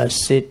manzwa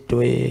asit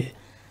twe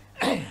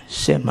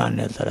စစ်မှန်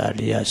တဲ့သရ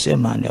တရားစစ်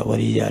မှန်တဲ့ဝ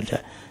ရိယတာ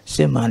စ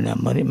စ်မှန်တဲ့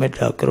မေတ္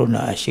တာကရု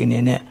ဏာအရှိန်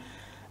နဲ့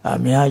အ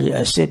များကြီး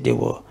အစစ်တွေ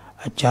ကို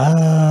အကြာ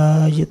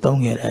ကြီးသုံး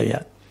ခဲ့တာဗျ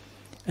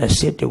အစ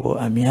စ်တွေကို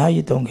အများ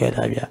ကြီးသုံးခဲ့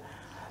တာဗျ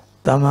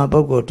တမန်ပု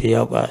ဂ္ဂိုလ်တ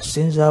ယောက်ကစ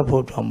ဉ်းစား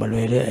ဖို့တော့မလွ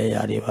ယ်တဲ့အ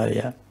ရာတွေပါ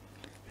ဗျ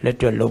လက်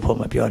တွေ့လုပ်ဖို့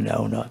မပြောနိုင်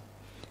အောင်တော့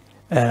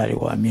အဲ့ဒါတွေ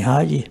ကအ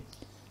များကြီး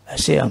အ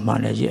စစ်အမှန်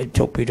နဲ့ကြီးအ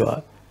ထုတ်ပြီးတော့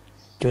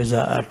ကြိုး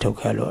စားအထုတ်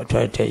ခဲ့လို့အထွ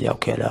တ်အထိပ်ရော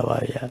က်ခဲ့တာပါ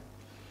ဗျ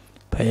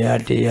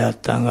Phaya tiya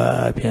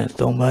thanga apyin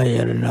thomba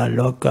yarana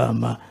loka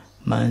ma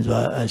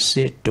manzwa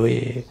asit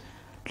twe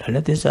da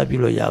le tissa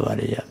pyo lo ya ba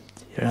de ya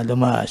yarana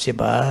thomba asit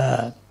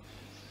ba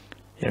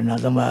yarana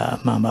thomba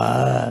man ba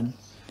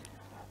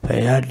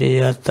Phaya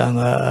tiya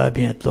thanga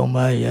apyin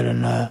thomba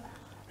yarana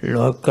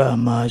loka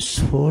ma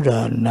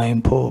sura nain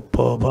pho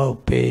pho phok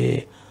pe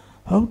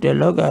ဟုတ်တယ်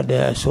လောက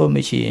တဲ့အဆိုးမ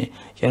ရှိ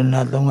ရင်yarana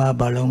thomba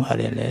ba long ma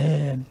de le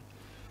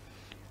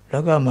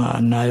လောကမှာ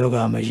အနာယောဂ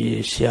မရှိ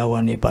ဆရာဝ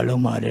န်တွေဘာ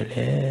လို့မှာတယ်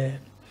လဲ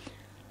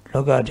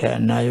လောကတဲ့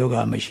အနာယောဂ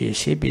မရှိ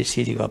စိပ္ပစီ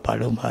တွေကဘာ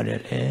လို့မှာတ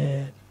ယ်လဲ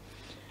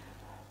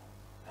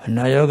အ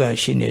နာယောဂ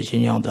ရှိနေခြ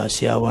င်းကြောင့်သာဆ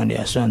ရာဝန်တွေ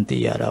အစွမ်းသိ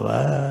ရတာပါ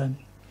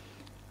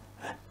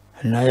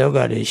အနာယောဂ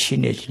တွေရှိ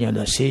နေခြင်းကြောင့်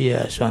သာဆေးရ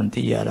အစွမ်း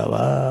သိရတာ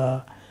ပါ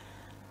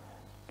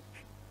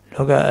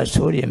လောကအ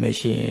ဆိုးတွေမ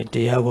ရှိရင်တ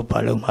ရားကိုဘာ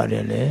လို့မှာတ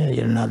ယ်လဲယရ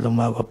ဏသုံး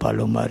ပါးကိုဘာ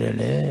လို့မှာတယ်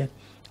လဲ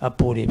အ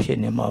ပူတွေဖြစ်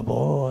နေမှာ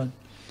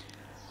ပေါ့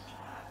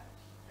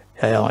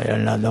ရရ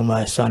နာသုံး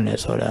ပါးစွန့်နေ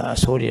ဆိုတာအ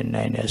ဆိုးတွေ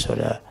နိုင်နေဆို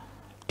တာ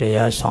တ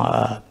ရားဆောင်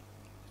အား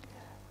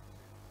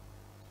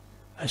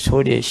အ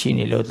ဆိုးတွေရှိ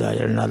နေလို့သာ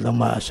ရနာသုံး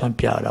ပါးအစွန့်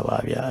ပြတာပါ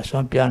ဗျာအစွ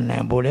န့်ပြနို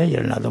င်ဖို့လေရ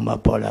နာသုံး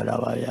ပါးပေါ်လာတာ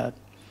ပါဗျာ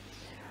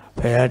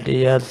ဘုရားတ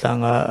ရားသံ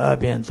ဃာအ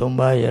ပြင်သုံး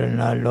ပါးရ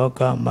နာလော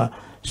ကမှာ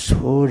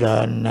ဆိုတာ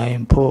နို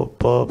င်ဖို့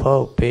ပေါ်ပေါ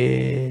က်ပေ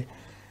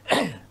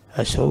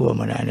အဆိုးကို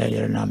မနိုင်တဲ့ရ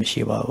နာမ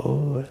ရှိပါ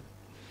ဘူး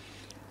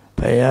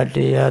ဘုရားတ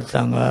ရား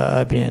သံဃာ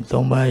အပြင်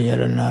သုံးပါးရ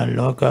နာ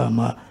လောက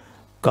မှာ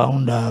ကော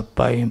င်းတာ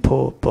ပိုင်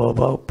ဖို့ပေါ်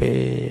ပေါက်ပေ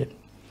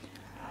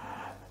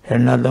ရ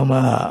ဏသုံး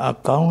ပါးအ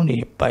ကောင်း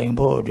ကြီးပိုင်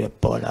ဖို့အတွက်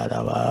ပေါ်လာတာ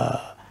ပါ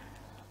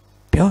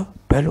ပြော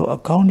ဘယ်လိုအ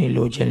ကောင်းကြီး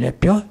လိုချင်လဲ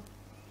ပြော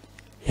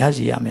ရ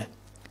စီရမယ်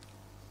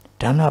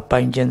ဒါနပို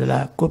င်ခြင်းသ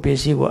လားကိုယ်ပစ္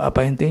စည်းကိုအ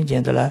ပိုင်သိမ်းခြ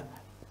င်းသလား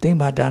သိမ်း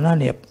ပါဒါန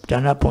နဲ့ဒါ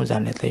နပုံစံ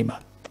နဲ့သိမ်းပါ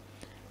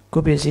ကို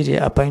ယ်ပစ္စည်းတွေ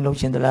အပိုင်လုပ်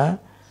ခြင်းသလား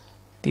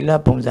သီလ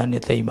ပုံစံ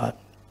နဲ့သိမ်းပါ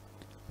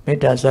မေ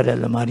တ္တာဆိုတဲ့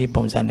သမာဓိ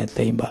ပုံစံနဲ့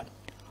သိမ်းပါ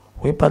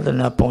ဝိပဿ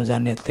နာပုံစံ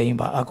နဲ့သိမ်း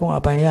ပါအကုန်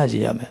အပိုင်ရစီ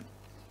ရမယ်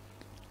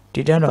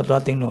ဒီတန်းတော့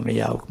သွားသိမ်းလို့မ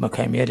ရဘူးမ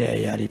ခိုင်မြဲတဲ့အ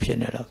ရာတွေဖြစ်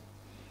နေတော့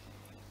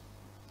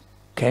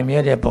ခိုင်မြဲ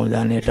တဲ့ပုံစံ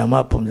နဲ့ဓမ္မ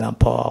ပုံစံ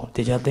ပေါ်အောင်တ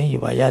ရားသိမ်းယူ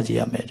ပါရစီ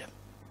ရမယ်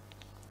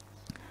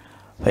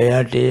ဘု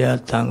ရားတရား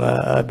သံဃာ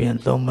အပြင်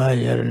သုံးပါး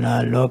ယရနာ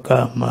လောက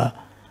မှာ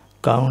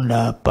ကောင်း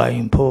တာပို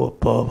င်ဖို့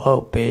ပေါ်ပေါ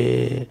က်ပေ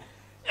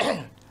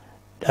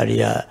ဒါရီ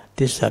ယာသ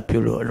စ္စာပြု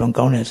လို့အလွန်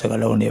ကောင်းတဲ့စ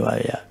ကားလုံးတွေပါ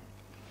ဗျာ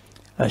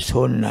အ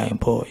ဆိုးနိုင်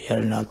ဖို့ယရ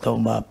နာ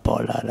သုံးပါး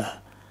ပေါ်လာတာ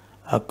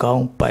အကော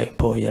င်းပိုင်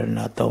ဖို့ယရ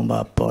နာသုံး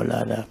ပါးပေါ်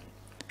လာတာ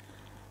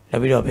နော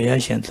က်ပြီးတော့ဘု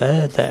ရားရှင်သက်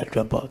အတွ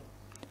က်ပေါ့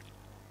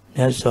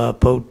မြတ်စွာ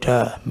ဘု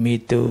ရားမိ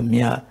တု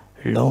မြ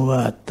လုံးဝ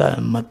တတ်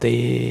မ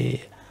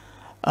သေး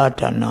အာ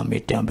ထာနာမိ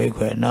တံဘိက္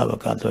ခွေနဘ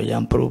ကသောယံ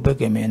ပရုပ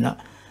ကေမေန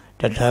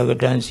တထာဂ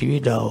တံစီဝိ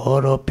တာဟော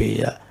ရောပေ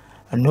ယ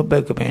အနုပ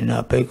ကေမေန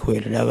ဘိက္ခွေ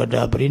တထာဂတ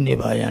ပရိနိဗ္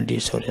ဗာယံတိ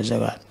ဆိုတဲ့စ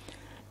ကား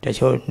တ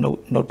ချို့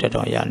နှုတ်တက်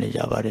တော်ရနေကြ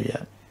ပါတယ်ဗျ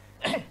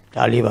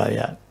ဒါလေးပါ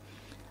ဗျ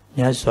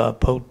မြတ်စွာ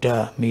ဘု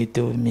ရားမိ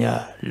တုမြ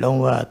လုံး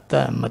ဝတ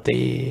တ်မ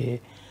သေး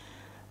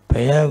ဘု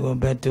ရားကို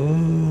ဘယ်သူ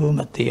မ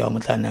သိအောင်မ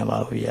တတ်နိုင်ပါ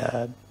ဘူးဗျ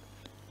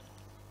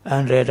အ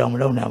န္တရာယ်တော့မ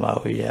လုပ်နိုင်ပါ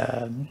ဘူးဗျ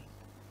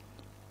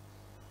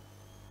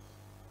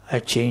အ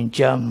ချင်း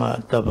ကြမှာ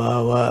တဘာ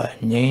ဝ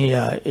ငြိမ်းရ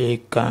ဧ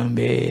ကံ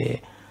ပဲ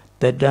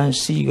တတန်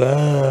စီက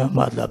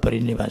မှသာပရိ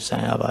နိဗ္ဗာန်ဆံ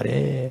ရပါတ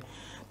ယ်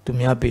သူ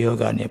များပြောယော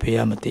ဂနဲ့ဘု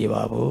ရားမသိ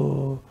ပါဘူး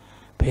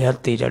ဘုရား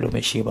သိတယ်လို့မ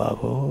ရှိပါ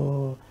ဘူး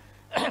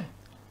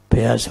ဘု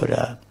ရားဆို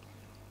တာ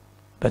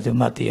ဘယ်သူ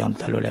မှသိအောင်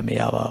တတ်လို့လည်းမ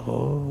ရပါ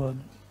ဘူး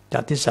ဒါ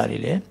သစ္စာတွေ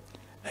လေ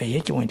အ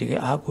ရေးကြုံတက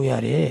ယ်အားကိုးရ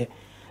တယ်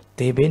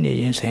ဒေဘေးနေ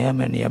ရင်ဆိုင်ရမ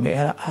ယ်နေရမယ်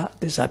အဲ့ဒါ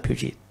သစ္စာဖြူ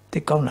ကြည့်သိ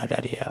ကောင်းလာတာ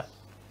တွေက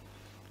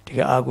တက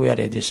ယ်အားကိုးရ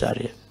တဲ့သစ္စာ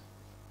တွေ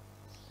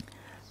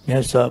မြ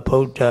တ်စွာဘု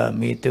ရား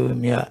မိသူ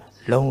မြတ်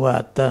လုံးဝ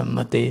တတ်မ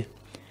သေး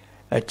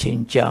အချ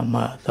င်းကြ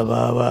မှသ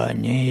ဘာဝ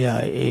ငြိမ်းရ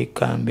ဧ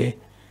ကံပေ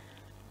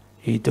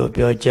ဤသို့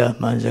ပြောကြ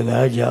မှန်စ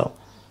ကားကြောင့်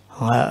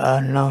ငါ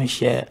အားနှောင့်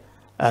ယှက်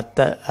အတ္တ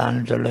အန္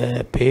တရာယ်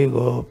ဘေး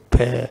ကိုဖ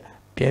ယ်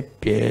ပြည့်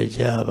ပြည့်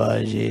ကြပါ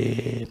စေ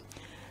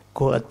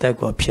ကိုယ်အသက်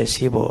ကိုဖြစ်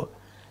စီဖို့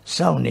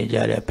စောင့်နေကြ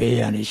တဲ့ဘေး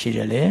ရန်ရှိတ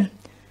ယ်လေ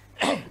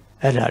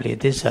အဲ့ဒါလေး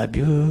သစ္စာ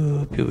ပြု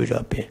ပြီး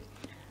တော့ပဲ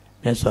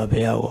မြတ်စွာဘု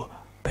ရားကို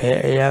ဘယ်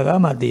အရာက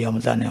မှသိအောင်မ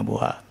သနိုင်ဘူး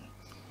ဟာ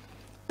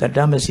တတ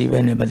မရှိပဲ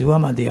နဲ့ဘယ်သူ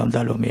မှသိအောင်သ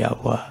လို့မရ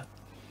ဘူးဟာ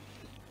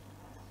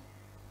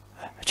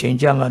အချင်း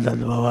ကြမှာသ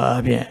ဘာဝ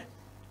အပြင်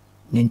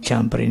ဉာဏ်ချ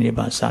မ်းပြိနိဗ္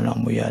ဗာန်ဆံတော်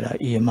မူရတာ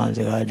ဤမှန်စ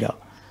ကားကြောင့်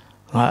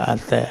ငါအ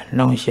သက်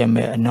နှောင့်ယှက်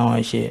မဲ့အနှောင့်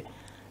အယှက်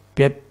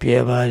ပြည့်ပြ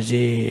ည့်ပါ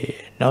စေ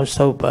နောက်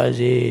ဆုတ်ပါ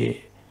စေ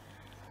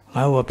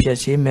ငါ့ကိုဖြစ်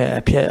စီမဲ့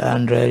အဖြစ်အ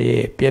န္တရာ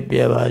ယ်ပြည့်ပြ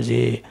ည့်ပါ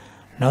စေ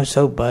နောက်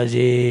ဆုတ်ပါ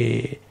စေ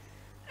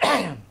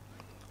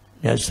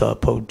မြတ်စွာ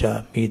ဘု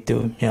ရားမိသူ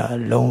များ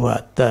လုံးဝ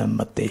တတ်မ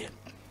သေး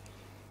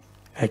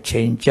အချ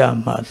င်းကြ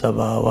မှသ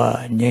ဘာဝ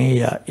ငြိမ်း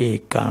ရဧ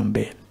ကံ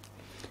ပဲ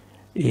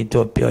ဤ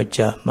တို့ပြောကြ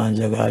မှန်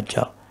စကား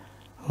ကြောင့်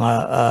ငါ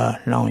အား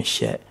နှောင့်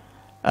ယှက်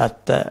အတ္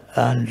တအ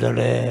န္တရာ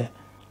ယ်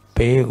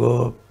ဘေး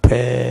ကိုဖ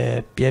ယ်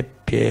ပြည့်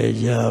ပြည့်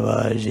ကြပါ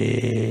စေ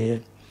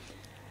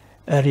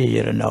အဲ့ဒီရ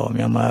ဏကို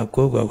မြန်မာ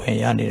ကိုယ်ကိုယ်ခွင့်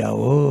ရနေတာ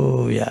ကို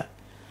ဗျ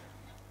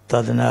သာ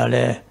သနာလ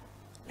ည်း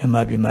မြန်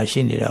မာပြည်မှာ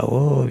ရှိနေတာ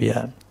ကိုဗျ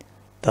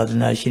သာသ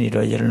နာရှိနေ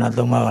တော့ရဏ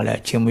သုံးပါးကလည်း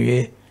အချင်းမ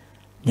ရွေး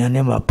ညာ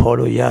နဲ့မှဖော်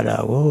လို့ရတာ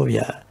ကိုဗျ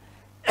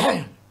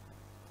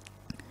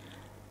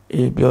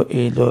ဤ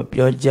လို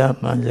ပြောကြ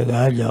မှန်စ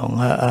ကားကြောင့်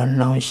ငါအား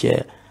နှောင့်ယှ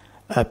က်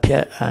အဖြ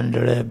တ်အန္တ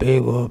ရာယ်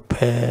ဘေးကိုဖ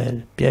ယ်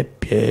ပြည့်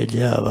ပြည့်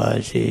ကြပါ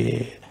စေ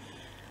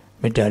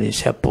မေတ္တာလေး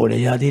ဆက်ပေါ်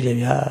ရသေးတယ်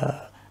ဗျာ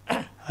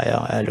အဲ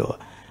အောင်အဲ့လို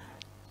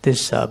သစ္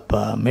စာ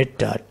ပါမေတ္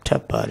တာထ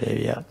ပ်ပါတယ်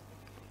ဗျာ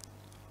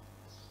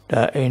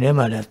ဒါအိမ်ထဲ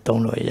မှာလည်း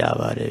သုံးလို့ရ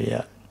ပါတယ်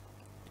ဗျာ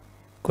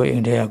ကိုယ်အိ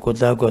မ်ထဲကကို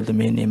သားကိုသ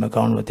မီးနေမ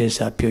ကောင်းလို့သစ္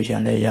စာပြုချ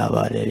င်လည်းရ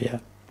ပါတယ်ဗျာ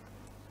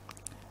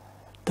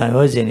တန်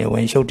ရောစဉ်တွေဝ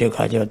င်ရှုပ်တဲ့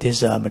ခါကျတော့သစ္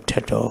စာမထ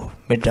က်တော့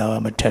မေတ္တာက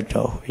မထက်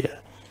တော့ဗျာ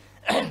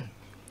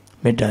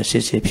မေတ္တာစ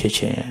စ်စစ်ဖြစ်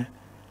ခြင်း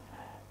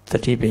တ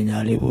တိပညာ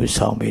လေးကို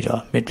ဆောင်ပြီး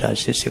တော့မေတ္တာ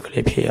စစ်စစ်က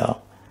လေးဖြစ်အောင်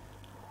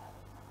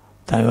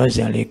တန်ရောစ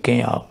ဉ်လေးက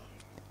င်းအောင်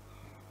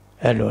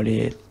အဲ့လို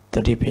လေးတ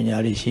တိပညာ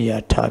လေးရှိရ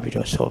ထားပြီး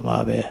တော့ဆိုမှာ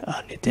ပဲအာ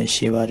နိသင်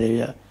ရှိပါတယ်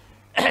ဗျ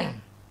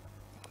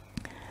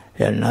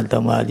ရဏသ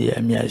မารီ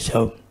အမြတ်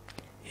ဆုံး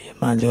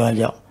မှန်စကား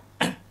ကြောင့်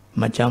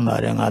မကြမ်းပါ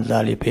တဲ့ငါ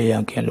သားလေးဖေးရ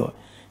န်ခင်လို့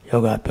ယော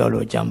ဂပြော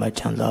လို့ကြမ်းပါ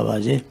ချမ်းသာပါ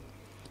စေ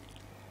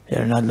ရ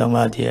ဏသမ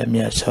ารီအမြ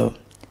တ်ဆုံး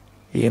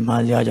ဒီမှ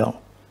န်စကားကြောင့်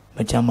မ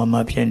ကြမ်းမ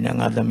ဖြစ်တဲ့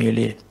ငါသမီး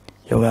လေး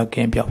ယောဂက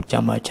င်းပြောက်ကြ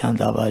မ်းပါချမ်း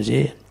သာပါစေ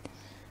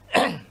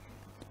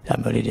ဒါ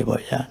မျိုးလေးတွေ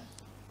ပေါ့ဗျာ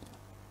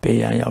ဖေး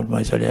ရန်ရောက်မှ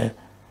ဆိုတဲ့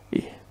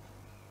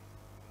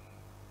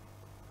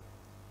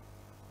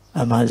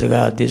အမှန်စ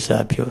ကားသစ္စာ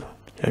ပြု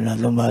ရဏ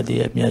သမารီ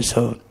အမြတ်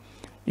ဆုံး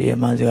ဒီအ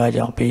မှန်စကား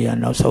ကြောင့်ဖေးရန်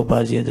နောက်ဆုတ်ပါ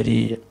စေတ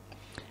ည်း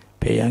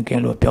ဖေးရန်က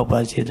င်းလို့ပြောက်ပါ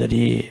စေတ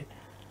ည်း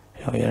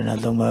ရောရဏ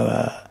သုံးပါးက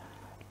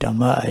ဓမ္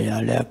မအရာ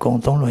လည်းအကုန်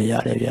သုံးလို့ရ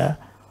တယ်ဗျာ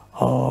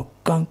ဟော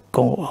ကံ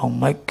ကုံအောင်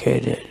မိုက်ခဲ့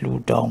တဲ့လူ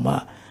တော်မှ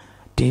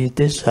ဒီသ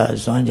စ္စာ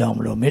စွမ်းကြောင့်မ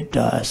လို့မေတ္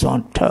တာအစွ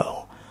မ်းထက်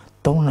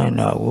သုံးနိုင်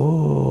တာကို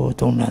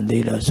သုံးနိုင်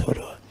သေးလားဆို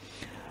တော့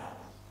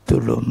သူ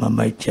လိုမ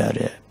မိုက်ကြ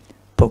တဲ့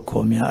ပုဂ္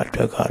ဂိုလ်များအ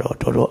တွက်ကတော့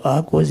တော်တော်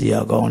အားကိုးစရာ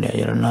ကောင်းတဲ့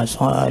ယရဏ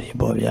စွမ်းအားတွေ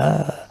ပေါ့ဗျာ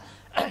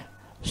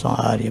စွမ်း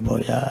အားတွေ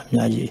ပေါ့ဗျာအ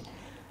များကြီး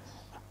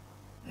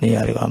နေ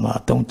ရာတွေကမှ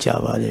အသုံးချ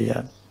ပါလေဗျာ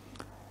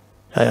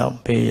ဒါကြောင့်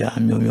ဘေးရ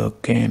အမျိုးမျိုး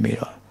ကင်းပြီး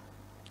တော့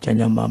ကျမ်း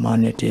ကျမ်းမာမာ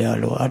နဲ့တရား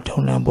လိုအထော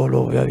က်နိုင်ဖို့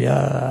လို့ဗျာ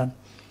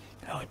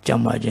ကျ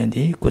မ်းမာခြင်းသ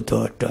ည်ကု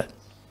သိုလ်အတွက်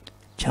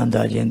ချမ်း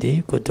သာခြင်းသည်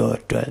ကုသိုလ်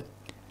အတွက်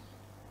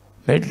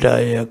မေတ္တာ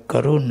ရဲ့က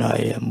ရုဏာ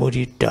ရဲ့မု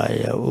ဒိတာ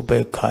ရဲ့ဥပေ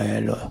က္ခ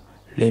ရဲ့လို့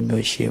လေး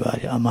မျိုးရှိပါ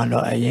တယ်အမှန်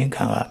တော့အရင်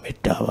ခံကမေ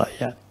တ္တာပါ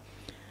ဗျာ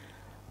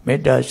မေ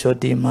တ္တာဆို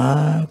ဒီမှာ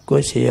ကို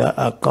ယ်စီရ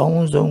အကော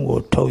င်းဆုံး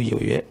ကိုထုတ်ယူ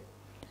ရဲ့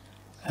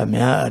အ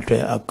များအတွ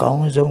က်အကော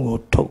င်းဆုံးကို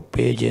ထုတ်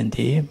ပေးခြင်းသ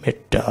ည်မေ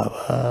တ္တာ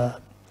ပါ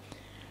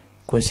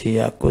ကိုယ်စီရ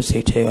ကိုယ်စိ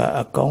တ်ထဲက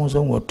အကောင်း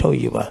ဆုံးကိုထုတ်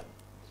ယူပါ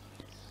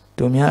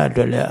သူများအ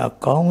တွက်လည်းအ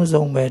ကောင်း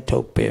ဆုံးပဲထု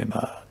တ်ပေး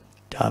ပါ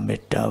ဒါမေ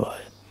တ္တာပါ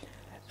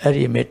အဲ့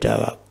ဒီမေတ္တာ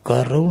ကက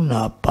ရု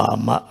ဏာပါ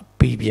မ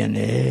ပြီးပြင်းတ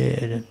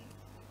ယ်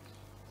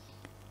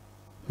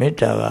မေတ္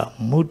တာက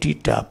မုဒိ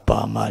တာပါ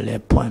မလ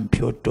ည်းဖွံ့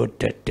ဖြိုးတိုး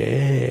တက်တ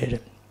ယ်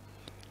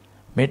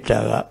မေတ္တာ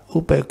ကဥ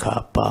ပေက္ခ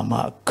ပါမ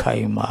ခို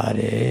င်မာ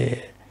တယ်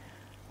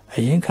အ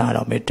ရင်ခါ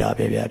တော့မေတ္တာ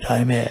ပဲဗျာဒါ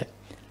ပေမဲ့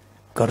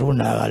ကရု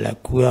ဏာကလည်း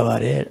ကူရပါ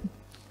တယ်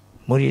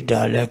မုဒိတာ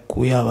လည်းကူ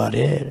ရပါတ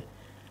ယ်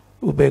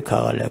ဥပေက္ခ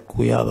ကလည်းကူ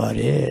ရပါ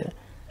တယ်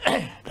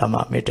ဒါမှ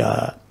မေတ္တာ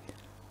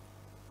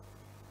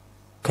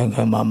ခံ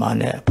ခံမာမာ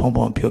နဲ့ဖုံ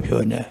ဖုံဖြိုး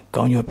ဖြိုးနဲ့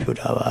ကောင်းကျိုးဖြိုး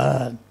တာပါ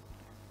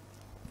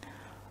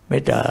မေ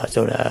တ္တာ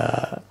ဆိုတာ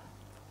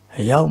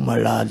ရောက်မ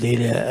လာသေး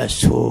တဲ့အ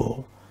ဆိုး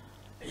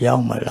ရော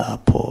က်မလာ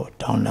ဖို့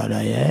တောင်းလာရ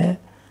ရဲ့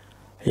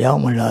ရောက်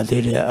မလာ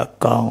သေးတဲ့အ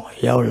ကောင်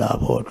ရောက်လာ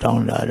ဖို့တော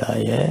င်းလာတာ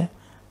ရဲ့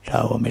ဒါ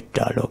ကိုမေတ္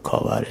တာလို့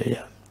ခေါ်ပါတယ်ဗျ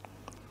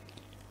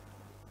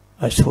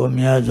အဆိုး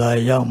များစွာ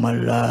ရောက်မ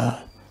လာ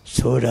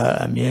ဆိုတာ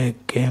အမြဲ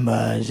ကင်း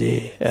ပါစေ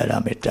အဲ့ဒါ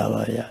မေတ္တာ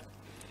ပါဗျ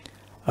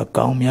အ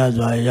ကောင်များ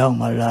စွာရောက်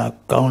မလာ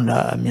ကောင်းတာ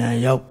အမြန်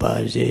ရောက်ပါ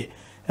စေ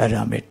အဲ့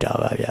ဒါမေတ္တာ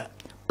ပါဗျ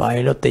ဘာ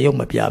လို့တရုပ်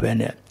မပြပဲ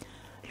နဲ့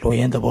လူ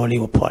ရင်းသဘော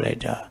လေးကိုဖော်လို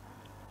က်တာ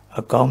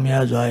အကောင်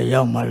များစွာ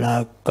ရောက်မလာ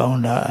ကောင်း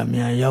တာအမြ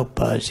န်ရောက်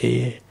ပါစေ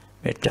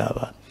မေတ္တာ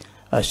ပါ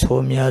အ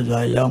ဆိုးများစွာ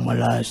ရောက်မ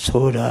လာ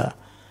ဆိုတာ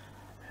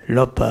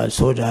လွတ်ပါ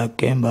ဆိုတာ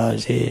ကင်းပါ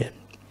စေ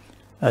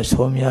အ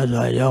ဆိုးများ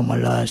စွာရောက်မ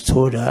လာ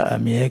ဆိုတာအ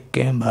မြဲက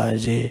င်းပါ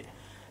စေ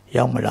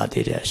ရောက်မလာ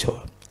သေးတဲ့အ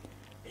ဆိုး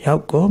ရော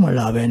က်ကိုမ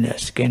လာပဲနဲ့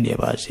စကင်းနေ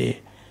ပါစေ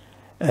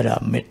အဲ့ဒါ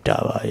မေတ္တာ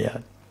ပါဗျာ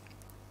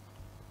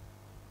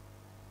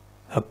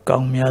အကော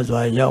င်များ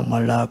စွာရောက်မ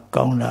လာ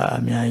ကောင်းတာအ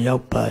မြန်ရော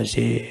က်ပါ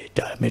စေ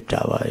ဒါမေတ္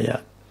တာပါဗျာ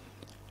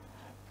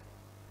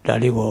ဒါ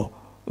လေးကို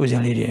ဥစ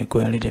ဉ်လေးတွေကို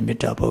ယ်ရလေးတွေမေ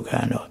တ္တာပို့ခံ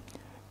တော့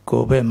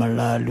ကိုယ်ပဲမ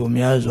လာလူ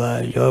များစွာ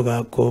ယောဂ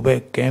ကိုယ်ပဲ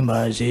ကင်းပါ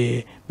စေ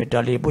မေတ္တာ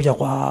လေးပို့ကြ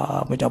ကွာ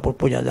မေတ္တာ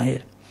ပို့ကြစမ်း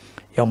ရဲ့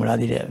ရောက်မလာ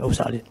သေးတဲ့ဥစ္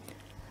စာလေး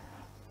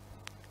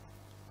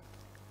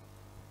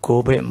ကို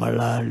ယ်ပဲမ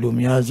လာလူ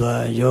များစွာ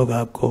ယောဂ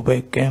ကိုယ်ပဲ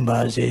ကင်းပါ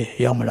စေ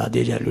ရောက်မလာ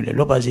သေးတဲ့လူတွေ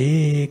လွတ်ပါစေ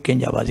ကင်း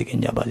ကြပါစေက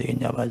င်းကြပါစေက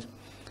င်းကြပါစေ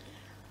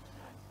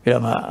ပြီး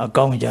တော့မှအ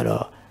ကောင်းကြ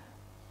တော့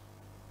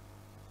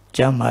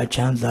ကျမ်းမာချ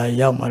မ်းသာ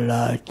ရောက်မ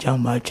လာကျ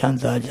မ်းမာချမ်း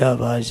သာကြ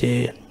ပါစေ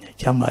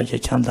ချမ်းသာ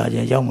ချမ်းသာခြ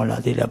င်းရောက်မလာ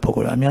သေးတဲ့ပုဂ္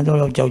ဂိုလ်အများ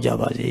ဆုံးကြောက်ကြ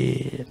ပါစေ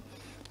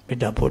မေ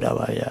တ္တာပို့တာ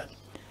ပါဗျာ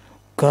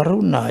ကရု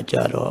ဏာကြ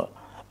တော့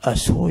အ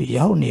ဆိုး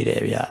ရောက်နေတ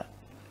ယ်ဗျာ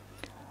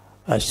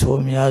အ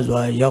ဆိုးများ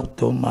စွာရောက်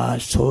တော့မှ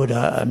ဆို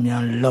တာအမြ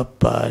န်လွတ်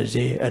ပါ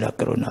စေအဲ့ဒါ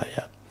ကရုဏာ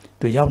ဗျာ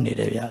သူရောက်နေ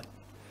တယ်ဗျာ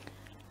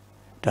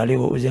ဒါလေး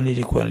ကိုဥစဉ်လေး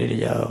တွေခွင့်လေးတွေ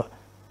ကြတော့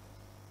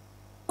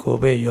ကို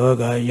ပဲယော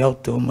ဂရောက်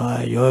တော့မှ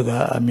ယောဂ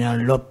အမြန်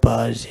လွတ်ပါ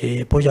စေ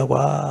ပို့ကြ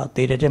ကွာ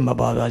တေးတဲ့မ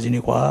ပါပါစေ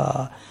နဲ့ကွာ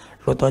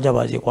လွတ်သွားကြ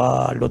ပါစေကွာ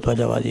လွတ်သွား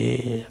ကြပါစေ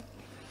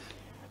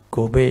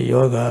ကိုပဲ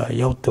ယောဂ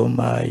ရောက်တော့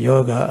မှယော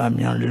ဂအ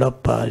မြန်လွတ်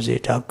ပါစေ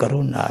ဒါကရု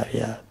ဏာ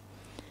ဗျာ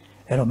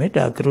အဲ့တော့မေတ္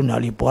တာကရုဏာ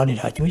လေးပွားနေ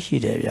တာအကျိုးရှိ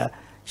တယ်ဗျာ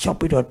ရှောက်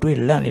ပြီးတော့တွေး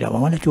လန့်နေတာဘာ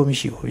မှလည်းအကျိုးမ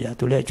ရှိဘူးဗျာ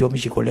သူလည်းအကျိုးမ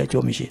ရှိကိုလည်းအ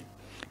ကျိုးမရှိ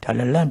ဒါလ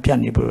ည်းလန့်ပြတ်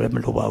နေလို့လည်းမ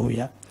လိုပါဘူး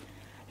ဗျာ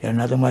ရ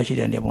ဏသမားရှိ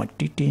တဲ့နေရာမှာ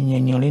တီတီင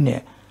င်ငင်လေး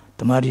နဲ့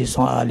တမာတိဆွ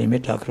မ်းအားလေးမေ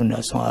တ္တာကရုဏာ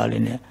ဆွမ်းအား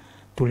လေးနဲ့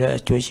သူလည်း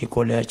အကျိုးရှိ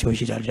ကိုလည်းအကျိုး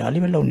ရှိတာဒါ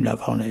လေးပဲလုပ်နေတာ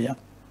ကောင်းတယ်ဗျာ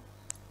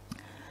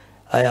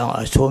အဲအောင်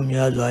အဆိုး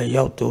များစွာ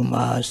ရောက်သူ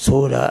မှာ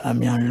ဆိုတာအ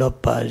မြန်လွတ်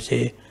ပါ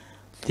စေ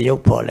တရု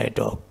ပ်ပေါ်လိုက်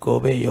တော့ကို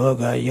ပဲယော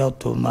ဂရောက်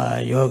သူမှာ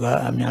ယောဂ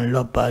အမြန်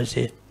လွတ်ပါ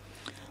စေ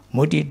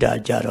မုဒိတာ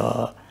ကြ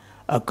တော့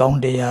အကောင်း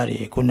တရား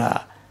တွေခုန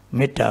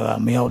မေတ္တာက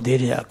မရောက်သေး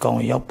တဲ့အကော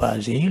င်းရောက်ပါ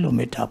စေလို့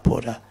မေတ္တာ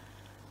ပို့တာ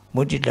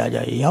မုဒိတာကြ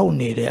ရောက်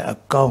နေတဲ့အ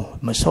ကောင်း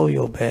မဆုတ်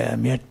ယုတ်ပဲအ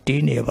မြဲတ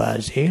ည်နေပါ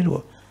စေ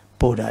လို့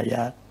ပို့တာရ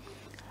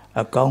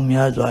အကောင်း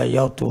များစွာ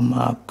ရောက်သူ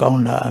မှာကော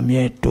င်းတာအ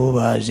မြဲတိုး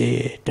ပါစေ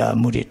ဒါ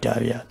မုဒိတာ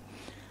ဗျာ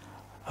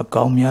အ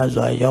ကောင်းများ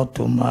စွာရောက်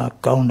သူမှာ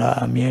ကောင်းတာ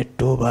အမြဲ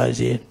တိုးပါ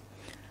စေ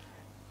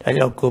ဒါ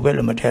ကြောင့်ကိုယ်ပဲလ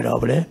ည်းမထက်တော့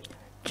ဘူးလေ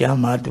ကျမ်း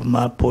မာသူ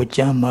မှာပိုကျ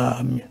မ်းမာ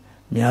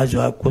များ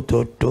စွာကု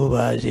သိုလ်တိုး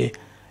ပါစေ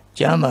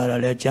ကျမ်းမာတာ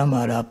လည်းကျမ်း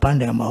မာတာပန်း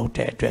တယ်မဟုတ်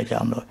တဲ့အတွက်ကြော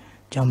င့်လို့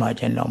ကျမ်းမာ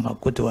ခြင်းတော့မှ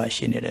ကုသိုလ်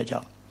ရှိနေတဲ့ကြော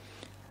င့်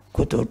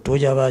ကုသိုလ်တိုး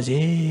ကြပါစေ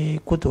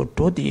ကုသိုလ်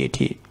တိုးသည့်အ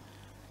ထိ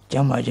ကျ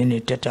မ်းမာခြင်း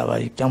နဲ့တက်တာပါ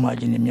စေကျမ်းမာ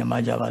ခြင်းနဲ့မြတ်မာ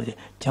ကြပါစေ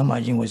ကျမ်းမာ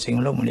ခြင်းကိုစိန်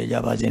လုံးမနေကြ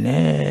ပါစေ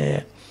နဲ့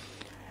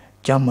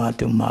ကျမ်းမာ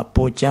သူမှာ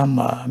ပိုကျမ်း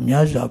မာ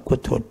များစွာကု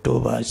သိုလ်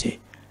တိုးပါစေ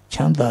ချ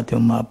မ်းသာသူ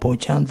မှာပို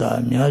ချမ်းသာ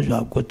များစွာ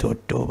ကုသိုလ်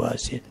တိုးပါ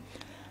စေ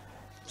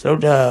သုဒ္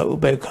ဓဥ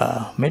ပေက္ခ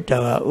မေတ္တာ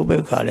ကဥပေ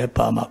က္ခလည်း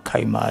ပါမှာ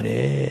ခိုင်ပါတ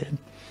ယ်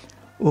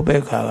ဥပေ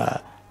က္ခက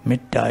မေ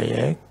တ္တာ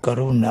ရဲ့က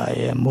ရုဏာ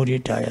ရဲ့မုဒိ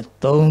တာရဲ့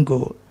သုံးခု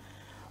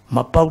မ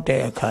ပေါက်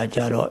တဲ့အခါကျ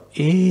တော့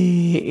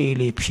အေး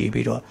လေးဖြည်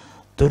ပြီးတော့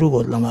သူတို့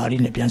ကိုသမာဓိ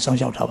နဲ့ပြန်ဆောင်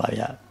ရှောက်ထားပါ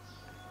ဗျာ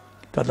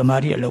တော့သမာ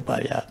ဓိအလုပ်ပါ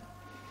ဗျာ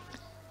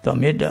တော့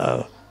မေတ္တာ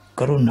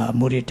ကရုဏာ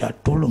မုဒိတာ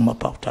တိုးလို့မ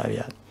ပေါက်တာ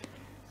ဗျာ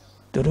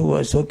သူတို့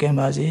ကိုဆိုကင်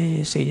ပါစေ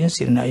စိတ်ရင်း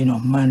စေတနာရင်း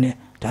တော့မှန်တယ်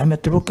ဒါပေမဲ့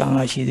သူတို့ကံက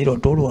ရှိသေးတော့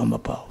တိုးလို့မ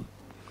ပေါက်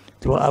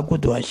သူတို့အကု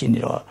သိုလ်ရှိနေ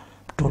တော့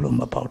တိုးလို့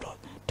မပေါက်တော့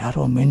ဒါ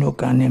တော့မင်းတို့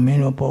ကံနဲ့မင်း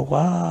တို့ပေါ့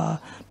ကွာ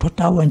တို့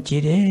တာဝန်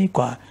ကြီးတယ်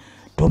ကွာ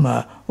တို့မှာ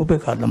ဥပေ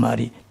က္ခသမာ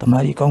ဓိ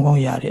ကောင်းကော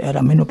င်းရတယ်အဲ့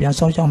ဒါမင်းတို့ပြန်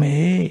ဆောက်ရှောက်မ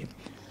ယ်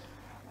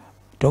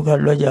ဒုက္ခ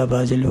လွတ်ကြပါ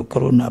စေလို့က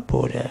ရုဏာ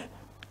ပို့တယ်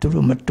သူ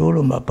တို့မတိုး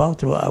လို့မပေါက်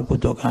သူတို့အကု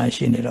သိုလ်ကံ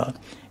ရှိနေတော့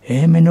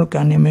မင်းတို့ကံ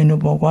နဲ့မင်း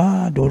တို့ပေါ့ကွာ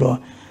တို့တော့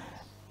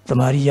သ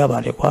မာဓိရပါ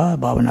တယ်ကွာ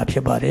ဘာဝနာဖြ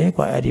စ်ပါတယ်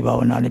ကွာအဲ့ဒီဘာ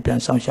ဝနာလေးပြန်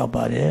ဆောက်ရှောက်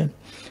ပါတယ်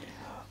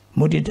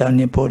မုဒိတာ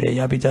နဲ့ပို့တယ်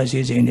ရပိတာရှိ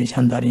စိန်နဲ့ချ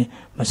မ်းသာရင်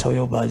မဆောက်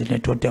ရောက်ပါစေ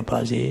နဲ့တိုးတက်ပါ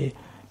စေ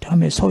ဒါ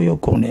မဲ့ဆောက်ရော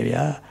က်ကုန်တယ်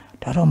ဗျာ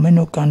ဒါတော့မင်း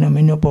တို့ကံနဲ့မ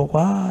င်းတို့ပေါ့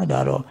ကွာဒါ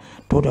တော့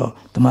တို့တော့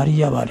သမာဓိ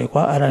ရပါတယ်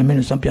ကွာအဲ့ဒါမင်း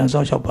တို့ပြန်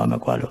ဆောက်ရှောက်ပါမ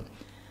ယ်ကွာလို့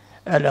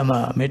အဲ့ဒါမှ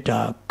မေတ္တာ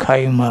ခို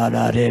င်မာ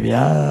လာတယ်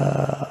ဗျာ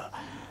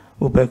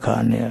ဥပေက္ခ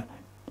နဲ့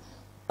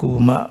ကု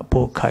မ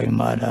ပို့ခိုင်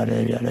မာလာတ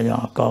ယ်ဗျာဒါကြော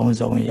င့်အကောင်း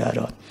ဆုံးရ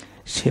တော့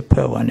စိတ်ဖ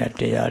က်ဝန်းတဲ့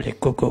တရားလေး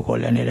ကို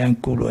လည်းနေတိုင်း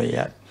ကုလို့ရ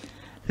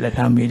လက်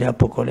ခံမိတဲ့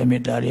ပုဂ္ဂိုလ်လည်းမေ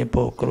တ္တာလေး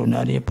ပို့ကရု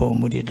ဏာလေးပို့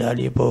မုဒိတာ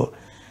လေးပို့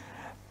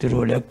သူ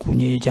တို့လည်းကု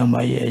ညီချမ်း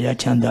သာရဲ့အရာ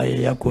ချမ်းသာရဲ့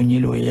အရာကုညီ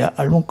လို့ရ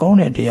အလုံးကောင်း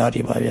တဲ့တရား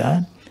တွေပါဗျာ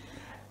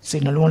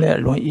signal only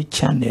alone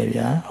each and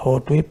area, or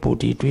to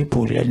put it, we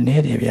put it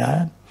near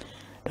area.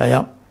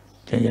 Dial,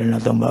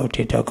 another about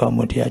it, a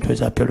comedy, it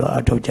was a pillow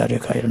out of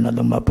Jarica,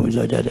 another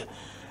mapuzo jade.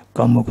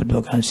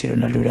 Kamukuto consider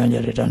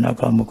Naduranja,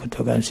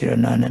 Nakamukuto consider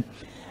Nane.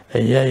 A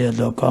year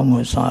the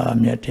Kamu saw a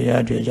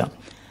metia deja.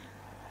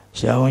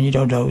 So when you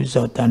don't know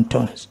so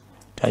tantons,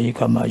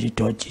 Taika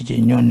Majito,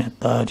 Chiginon,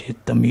 thought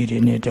it the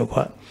meeting it a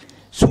quite.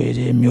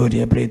 Sweetie,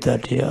 Mudia,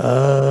 Britati,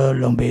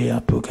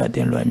 Lombea,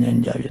 Pucatin,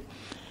 Lanyan Javi.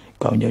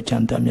 Kaunja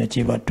Chanta,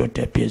 Miachiva,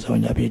 Tote, Pies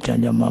on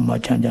Yapichanja, Mama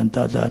Chanjan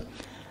Taza,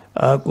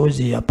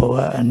 Aguzia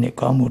Poa, and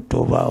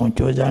Nikamutova on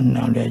Josan,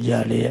 and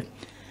Jali.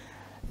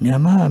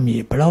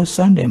 Miamami,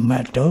 Blausan, and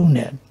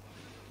Matone.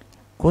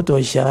 Kuto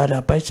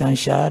Shara, Paisan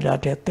Shara,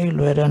 Tete,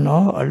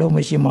 Luerano,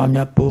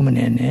 Alumishimamia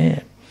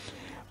Pumene,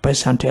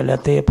 Paisantella,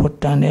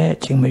 Potane,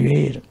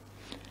 Chimavir.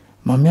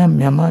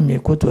 Mamma mi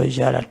kuto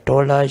shara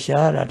tola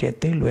shara te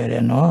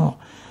tilwere no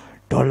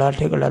tola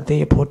te kala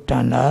te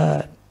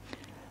potana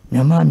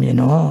mamma mi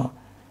no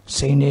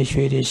sine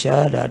shwe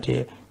shara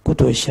te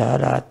kuto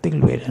shara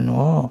tilwere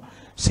no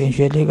sin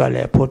shwe le ka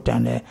le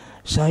potane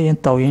sa yin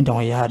taw yin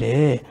tong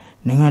yare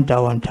ninga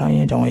tawan thang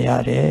yin tong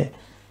yare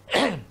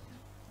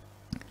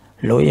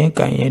lo yin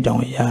kan yin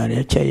tong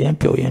yare che yin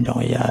pyo yin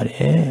tong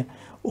yare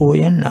o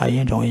yin na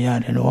yin tong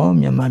yare no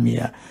mamma mi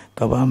ya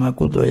Kabama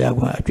kudo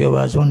yakwa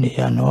atwa zone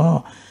ya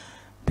no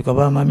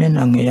Kabama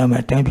mena ngaya ma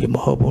tang pi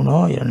mo bu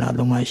no ya na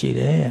lo ma shi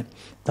de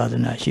ta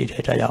dana shi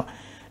de ta yaw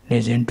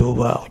ne sin do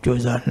ba jo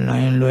sa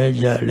nain lwe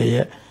ja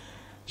le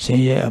sin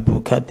ye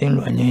abu khat tin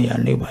lwa nyin ya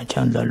ni ba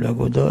chan da lwe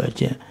ko do a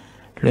chin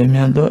lwe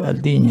myan do a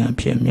ti nyan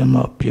phit myat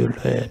ma pyu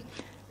lwe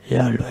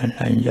ya lwe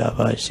nain ja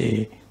ba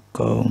si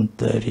kong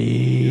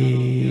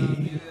tari